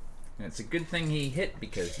it's a good thing he hit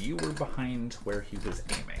because you were behind where he was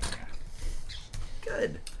aiming.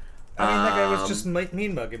 Good. I mean, that guy was just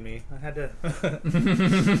mean mugging me. I had to. I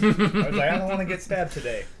was like, I don't want to get stabbed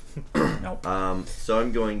today. Nope. So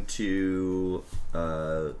I'm going to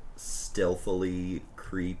stealthily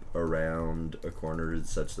creep around a corner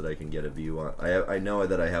such that I can get a view on. I know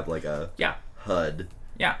that I have like a HUD.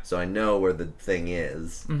 Yeah. So I know where the thing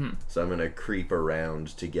is. Mm-hmm. So I'm gonna creep around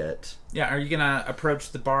to get. Yeah. Are you gonna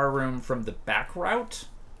approach the bar room from the back route?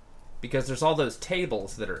 Because there's all those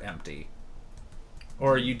tables that are empty.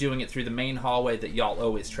 Or are you doing it through the main hallway that y'all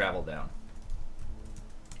always travel down?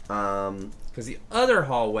 Because the other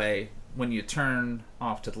hallway, when you turn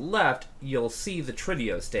off to the left, you'll see the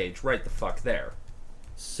Tridio stage right the fuck there.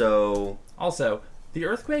 So... Also, the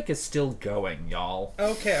earthquake is still going, y'all.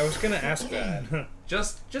 Okay, I was gonna ask that.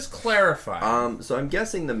 Just clarify. So I'm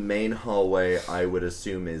guessing the main hallway, I would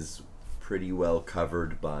assume, is pretty well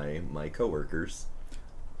covered by my coworkers.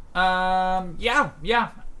 Yeah.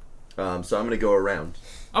 So I'm gonna go around.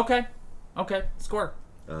 Okay, score.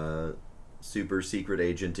 Super secret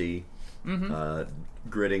agenty. Mm-hmm.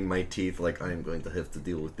 Gritting my teeth like I'm going to have to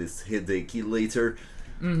deal with this headache later.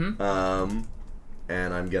 Mm-hmm.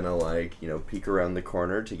 And I'm gonna peek around the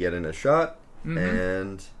corner to get in a shot. Mm-hmm.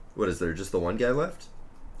 And what is there? Just the one guy left?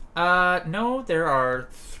 No, there are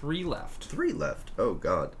 3 left. 3 left. Oh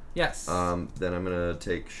God. Yes. Then I'm gonna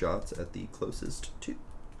take shots at the closest 2.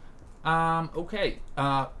 Okay.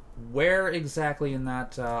 Where exactly in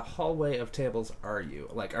that hallway of tables are you?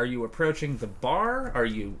 Like, are you approaching the bar? Are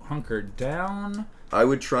you hunkered down? I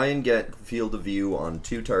would try and get field of view on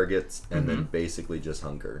 2 targets and then basically just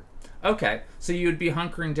hunker. Okay, so you'd be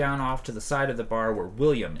hunkering down off to the side of the bar where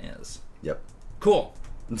William is. Yep. Cool.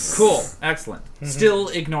 Excellent. Still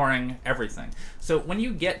ignoring everything. So when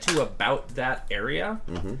you get to about that area,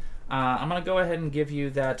 I'm going to go ahead and give you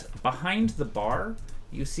that behind the bar,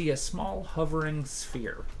 you see a small hovering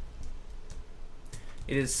sphere.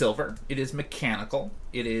 It is silver. It is mechanical.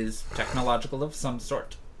 It is technological of some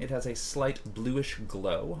sort. It has a slight bluish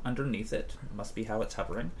glow underneath it. Must be how it's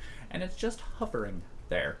hovering. And it's just hovering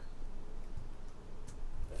there.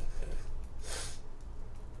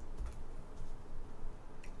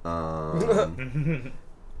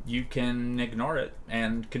 You can ignore it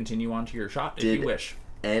and continue on to your shot if you wish.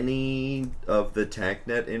 Any of the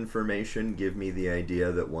TACnet information give me the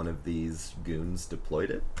idea that one of these goons deployed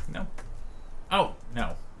it? No. Oh,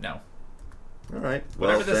 no. Alright.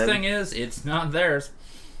 Whatever this thing is, it's not theirs.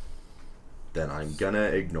 Then I'm gonna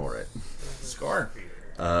ignore it. Score.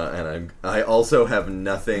 And I also have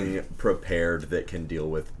nothing prepared that can deal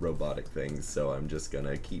with robotic things, so I'm just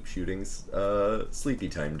gonna keep shooting sleepy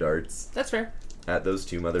time darts. That's fair. At those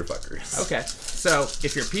 2 motherfuckers. Okay, so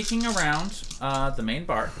if you're peeking around the main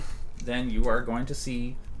bar, then you are going to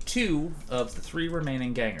see 2 of the 3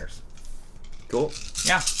 remaining gangers. Cool.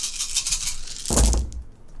 Yeah.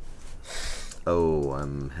 Oh,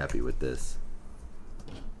 I'm happy with this.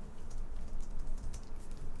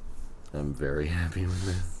 I'm very happy with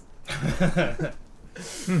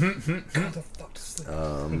this.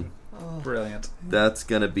 Brilliant. That's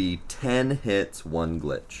gonna be 10 hits, 1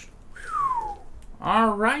 glitch.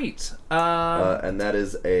 All right. And that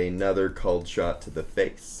is another called shot to the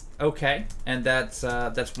face. Okay, and that's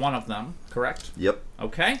one of them, correct? Yep.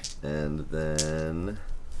 Okay. And then...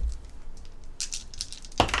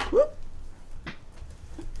 Whoop.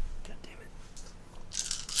 God damn it.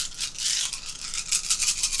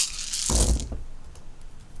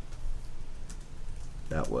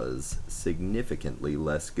 That was significantly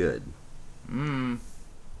less good.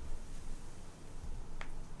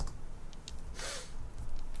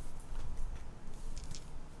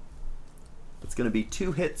 It's going to be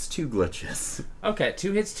 2 hits, 2 glitches. Okay,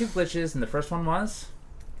 2 hits, 2 glitches, and the first one was?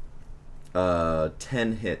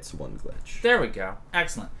 10 hits, 1 glitch. There we go.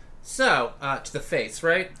 Excellent. So, to the face,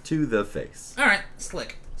 right? To the face. Alright,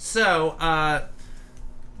 slick. So,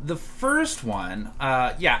 the first one,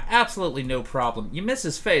 absolutely no problem. You miss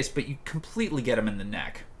his face, but you completely get him in the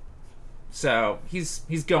neck. So, he's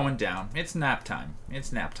going down. It's nap time.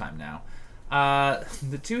 It's nap time now.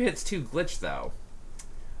 The 2 hits, 2 glitch, though.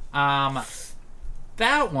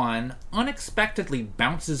 That one unexpectedly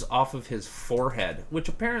bounces off of his forehead, which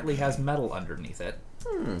apparently has metal underneath it.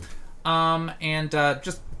 And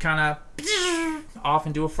just kind of off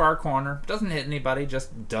into a far corner. Doesn't hit anybody,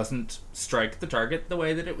 just doesn't strike the target the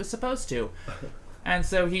way that it was supposed to. And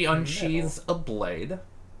so he unsheathes a blade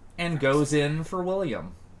and goes in for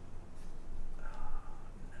William.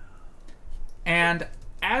 And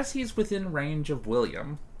as he's within range of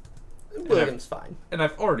William... William's fine. And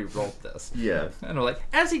I've already rolled this. Yeah. And we're like,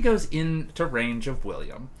 as he goes into range of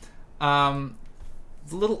William, the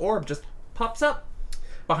little orb just pops up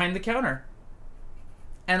behind the counter.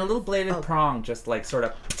 and a little bladed prong just like sort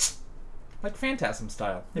of like Phantasm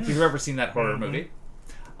style, if you've ever seen that horror movie.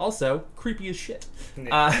 Also, creepy as shit.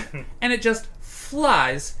 And it just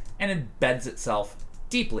flies and embeds itself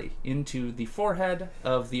deeply into the forehead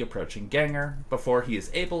of the approaching ganger before he is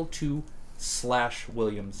able to slash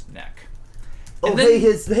William's neck. Oh, then- hey,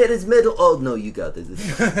 his head is metal. Oh, no, you got this.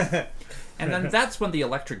 And then that's when the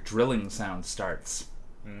electric drilling sound starts.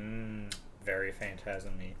 Very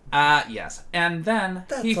Phantasm-y. Yes. And then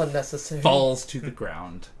That's he unnecessary. falls to the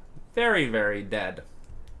ground. Very, very dead.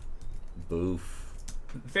 Boof.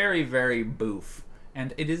 Very, very boof.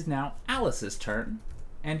 And it is now Alice's turn.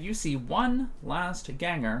 And you see one last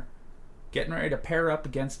ganger getting ready to pair up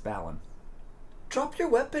against Balin. Drop your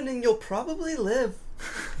weapon and you'll probably live.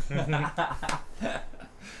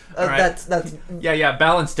 Alright. That's Yeah,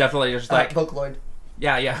 Balin's definitely just like... Vocaloid.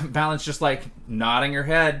 Yeah, Balin's just like nodding her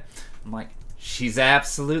head. I'm like, she's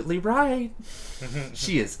absolutely right.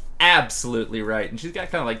 She is absolutely right. And she's got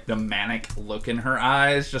kind of like the manic look in her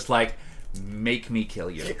eyes, just like, make me kill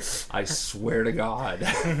you. I swear to God.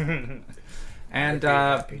 And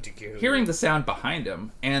hearing the sound behind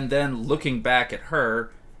him and then looking back at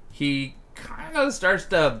her, he kind of starts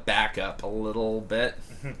to back up a little bit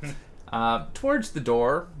towards the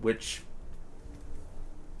door, which...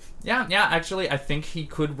 Yeah, actually, I think he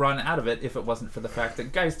could run out of it if it wasn't for the fact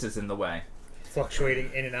that Geist is in the way.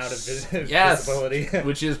 Fluctuating in and out of Yes, visibility.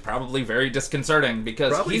 which is probably very disconcerting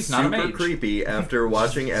because Probably he's not a super mage. creepy after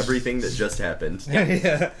watching everything that just happened.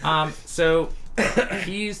 Yeah. So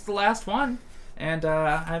he's the last one, and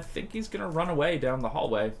I think he's gonna run away down the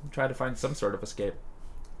hallway and try to find some sort of escape.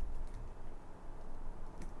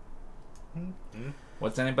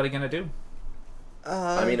 What's anybody gonna do?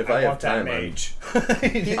 I mean, if I, have want that time, mage. I'm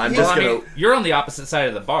Well, just I gonna. mean, you're on the opposite side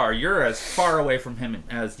of the bar. You're as far away from him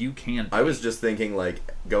as you can be. I was just thinking, like,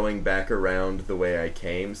 going back around the way I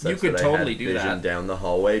came, such You could that totally I had do vision that. down the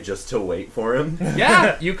hallway just to wait for him,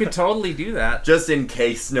 Yeah, you could totally do that. just in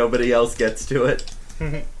case nobody else gets to it.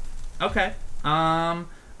 Okay. I'm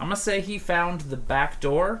gonna say he found the back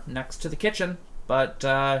door next to the kitchen, but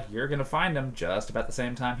you're gonna find him just about the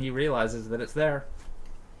same time he realizes that it's there.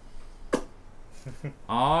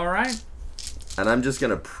 All right. And I'm just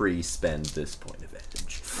gonna pre-spend this point of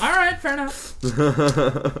edge. All right. Fair enough.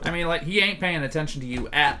 I mean, like, he ain't paying attention to you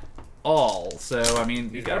at all. So, I mean,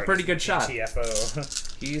 you got a pretty good shot.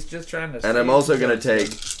 TFO. He's just trying to. And I'm see also if he gonna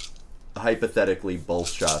gets take, hypothetically, both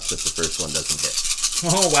shots if the first one doesn't hit.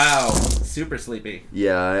 them. Oh wow! Super sleepy.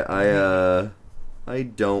 Yeah, I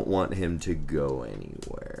don't want him to go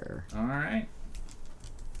anywhere. All right.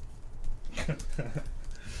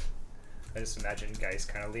 I just imagine guys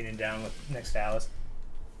kind of leaning down next to Alice.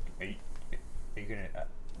 Are you gonna?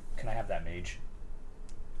 Can I have that mage?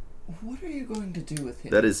 What are you going to do with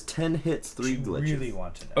him? That is 10 hits, 3 You glitches. really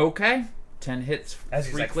want to know. Okay. 10 hits, As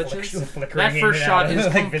he's, 3 like, glitches. flickering That in first and shot out is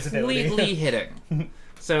of, like, visibility. completely hitting.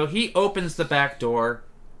 So he opens the back door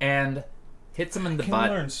and hits him in the I can butt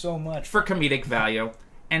learn so much. for comedic value,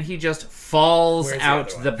 and he just falls Where's the out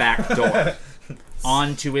other one? the back door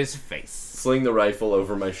onto his face. Sling the rifle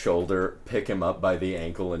over my shoulder, pick him up by the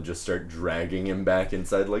ankle, and just start dragging him back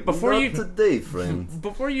inside. Like, Before not you- today, friends.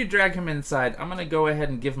 Before you drag him inside, I'm gonna go ahead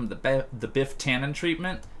and give him the Biff Tannen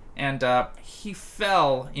treatment, and he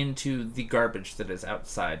fell into the garbage that is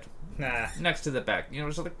outside Nah. next to the back. You know, it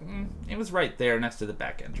was like it was right there next to the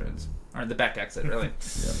back entrance or the back exit, really.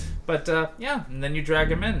 But yeah, and then you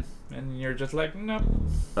drag him in, and you're just like, nope.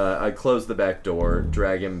 I close the back door,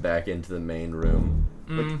 drag him back into the main room.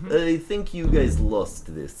 Mm-hmm. Like, I think you guys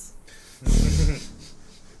lost this.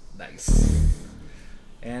 Nice.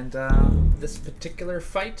 And this particular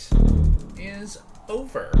fight is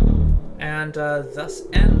over. And thus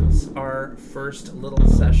ends our first little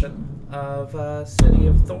session of City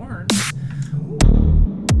of Thorns.